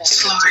 in the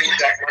things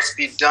that must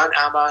be done,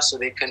 Abba, so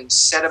they can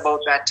set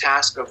about that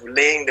task of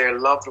laying their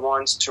loved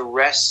ones to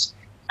rest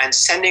and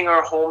sending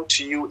her home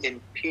to you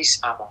in peace,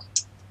 Abba.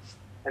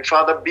 And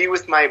Father, be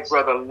with my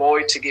brother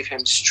Lloyd to give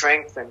him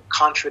strength and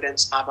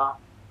confidence, Abba,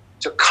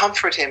 to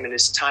comfort him in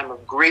his time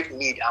of great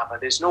need, Abba.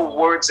 There's no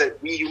words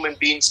that we human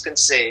beings can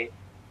say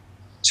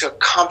to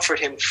comfort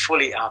him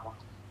fully, Abba.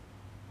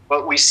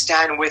 But we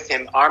stand with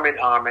him arm in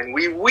arm and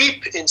we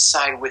weep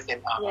inside with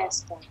him, Abba.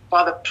 Yes,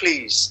 Father,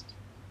 please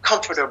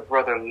comfort our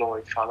brother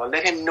Lloyd, Father.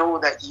 Let him know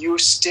that you're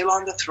still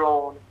on the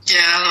throne.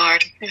 Yeah,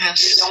 Lord.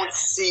 Yes.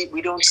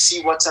 We don't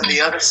see what's on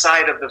the other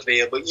side of the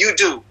veil, but you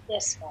do.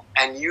 Yes, Lord.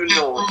 And you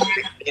know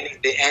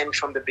the end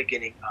from the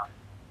beginning,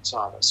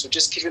 Father. So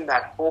just give him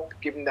that hope,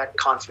 give him that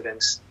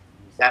confidence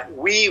that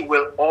we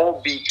will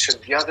all be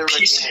together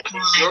again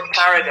in your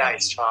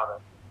paradise, Father.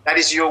 That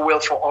is your will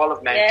for all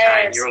of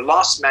mankind, your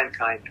lost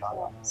mankind,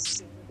 Father.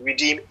 Yes.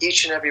 Redeem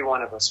each and every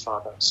one of us,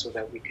 Father, so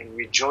that we can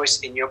rejoice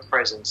in your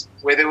presence,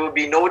 where there will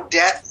be no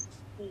death,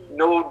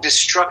 no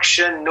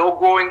destruction, no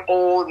growing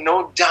old,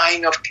 no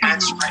dying of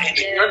cancer.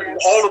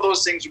 Yes. All of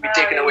those things will be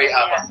taken away,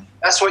 Abba.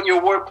 That's what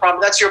your word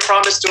that's your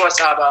promise to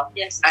us, Abba.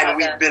 Yes, and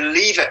we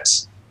believe it.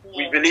 Yes.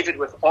 We believe it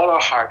with all our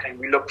heart, and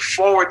we look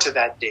forward to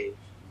that day.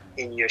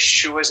 In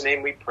Yeshua's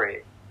name we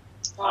pray.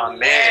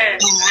 Amen.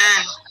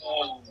 Amen.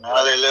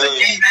 Hallelujah.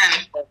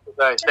 Amen. Thank you,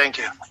 guys. Thank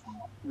you.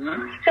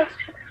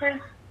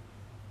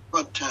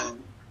 Good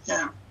time.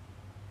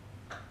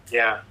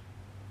 Yeah.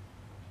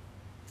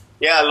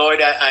 Yeah,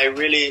 Lloyd,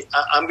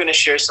 I'm going to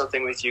share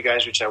something with you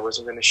guys which I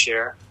wasn't going to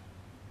share.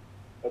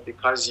 But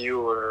because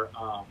you were...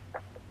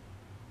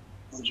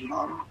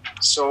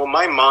 So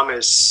my mom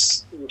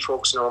is... You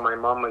folks know my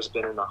mom has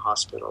been in the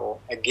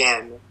hospital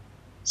again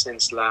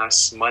since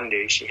last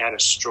Monday. She had a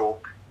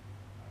stroke.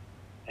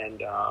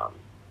 And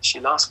she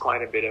lost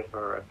quite a bit of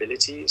her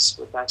abilities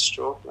with that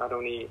stroke. Not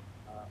only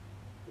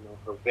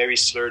her very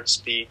slurred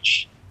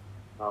speech,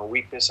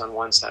 weakness on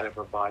one side of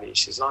her body.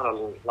 She's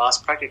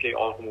lost practically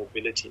all her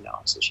mobility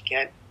now. So she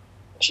can't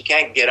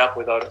get up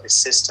without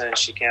assistance.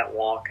 She can't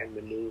walk and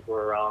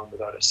maneuver around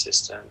without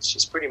assistance.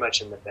 She's pretty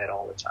much in the bed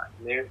all the time.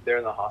 They're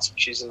in the hospital.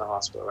 She's in the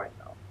hospital right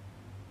now.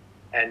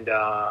 And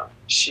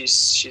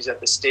she's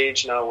at the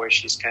stage now where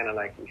she's kind of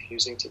like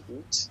refusing to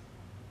eat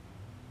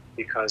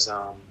because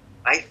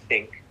I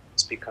think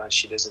it's because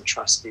she doesn't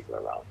trust people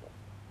around her.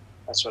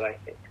 That's what I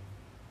think.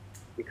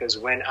 Because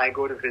when I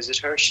go to visit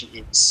her, she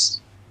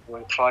eats.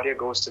 When Claudia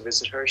goes to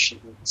visit her,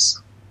 she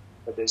eats.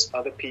 But there's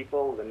other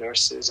people, the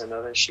nurses and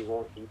others, she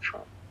won't eat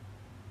from.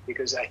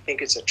 Because I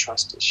think it's a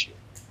trust issue.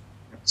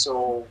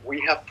 So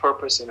we have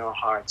purpose in our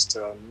hearts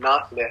to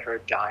not let her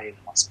die in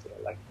hospital.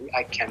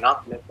 I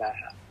cannot let that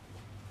happen.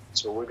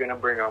 So we're going to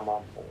bring our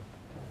mom home.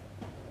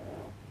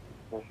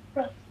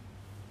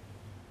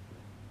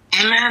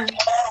 Amen.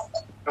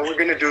 And we're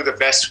going to do the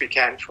best we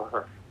can for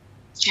her.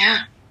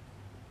 Yeah.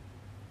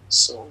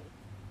 So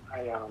I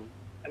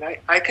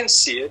can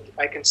see it.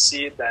 I can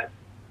see it that,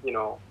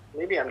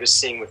 maybe I'm just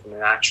seeing with the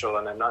natural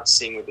and I'm not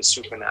seeing with the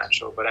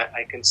supernatural, but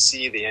I can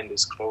see the end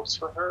is close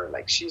for her.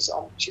 Like she's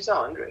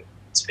 100.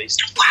 Let's face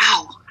it.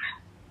 Wow.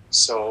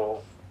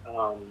 So,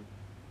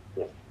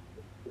 it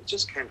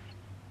just kind of.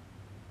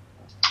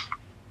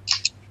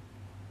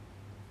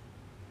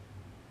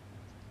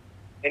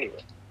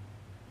 Anyway.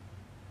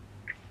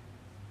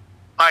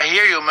 I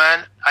hear you,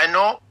 man. I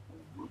know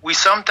we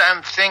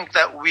sometimes think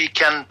that we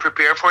can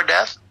prepare for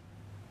death.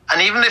 And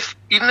even if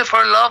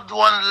our loved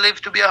one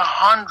lived to be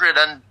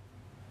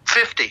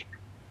 150,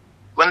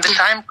 when the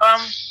time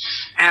comes,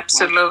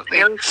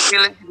 absolutely, we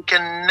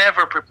can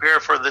never prepare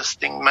for this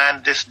thing,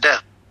 man, this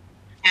death.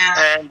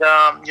 Yeah. And,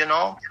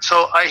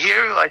 so I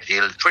hear you, I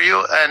feel it for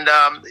you. And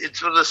it's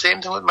the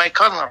same thing with my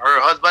cousin. Her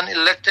husband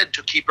elected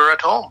to keep her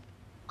at home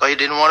because he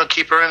didn't want to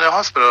keep her in the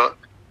hospital.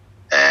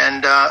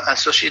 And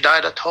so she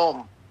died at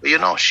home.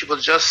 She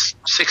was just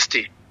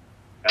 60.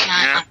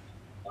 Yeah.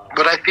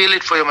 But I feel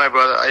it for you, my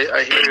brother.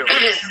 I hear you.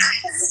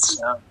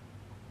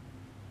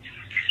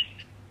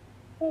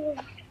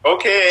 Yeah.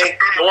 Okay. I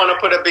don't want to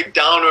put a big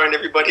downer in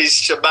everybody's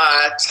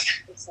Shabbat.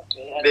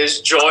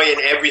 There's joy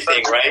in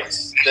everything, right?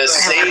 The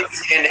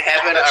saints in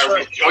heaven are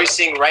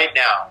rejoicing right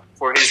now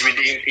for his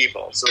redeemed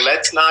people. So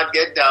let's not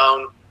get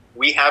down.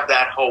 We have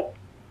that hope.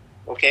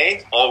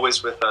 Okay?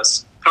 Always with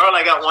us. Carl,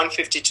 I got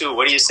 152.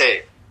 What do you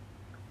say?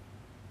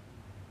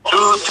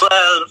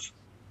 212.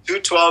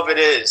 212 it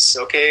is.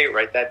 Okay,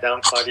 write that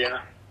down,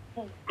 Claudia.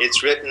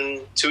 It's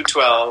written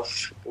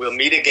 212. We'll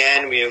meet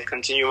again. We'll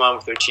continue on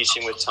with our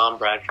teaching with Tom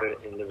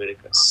Bradford in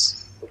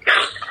Leviticus. Okay.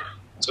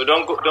 So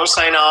don't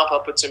sign off.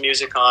 I'll put some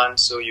music on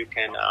so you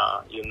can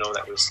you'll know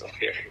that we're still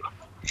here.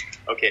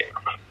 Okay.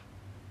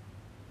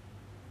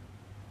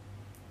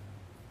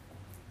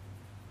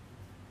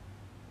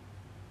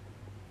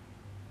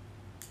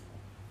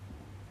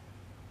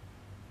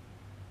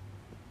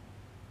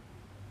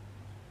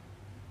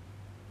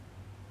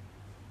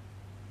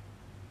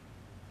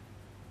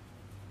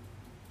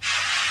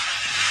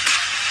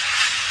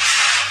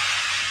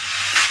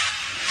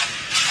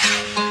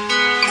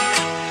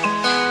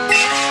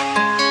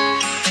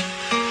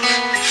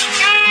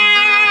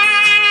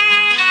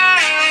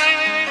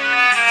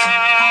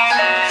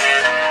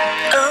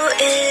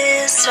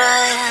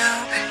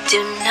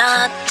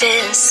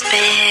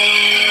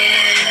 despair.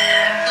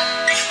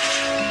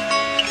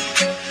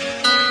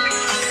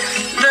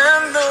 The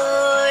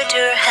Lord,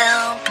 your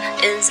help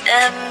is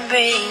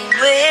everywhere.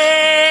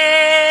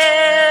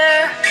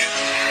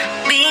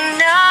 Be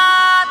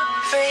not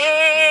afraid.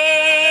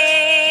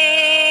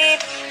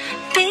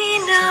 Be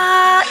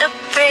not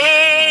afraid.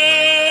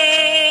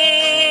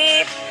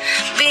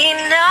 Be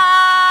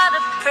not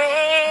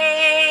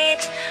afraid,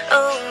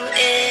 oh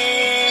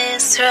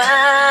Israel.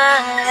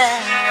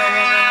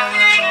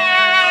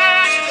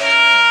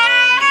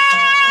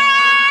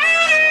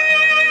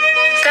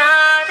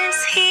 God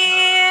is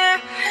here.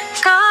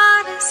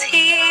 God is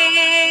here.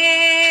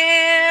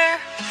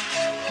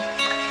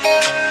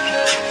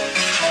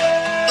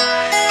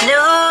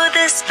 Know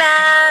this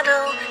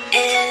battle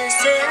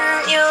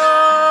isn't yours.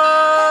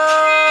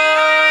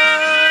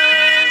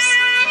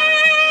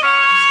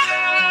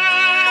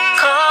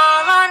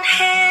 Call on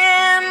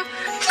Him.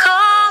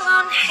 Call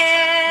on Him.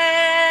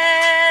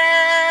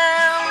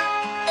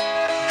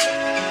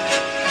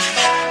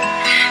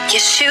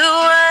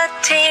 Yeshua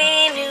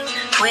Tenu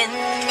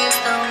wins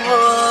the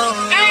war.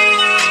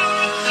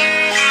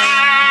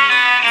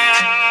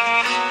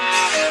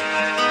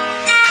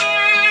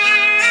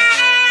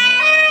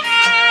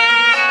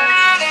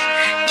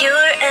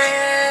 Your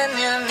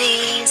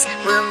enemies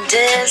will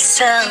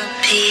disappear.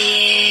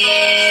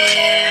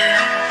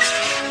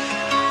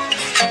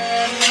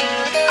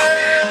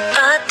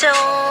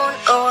 Adon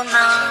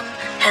Olam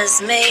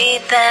has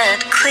made that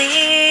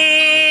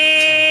clear.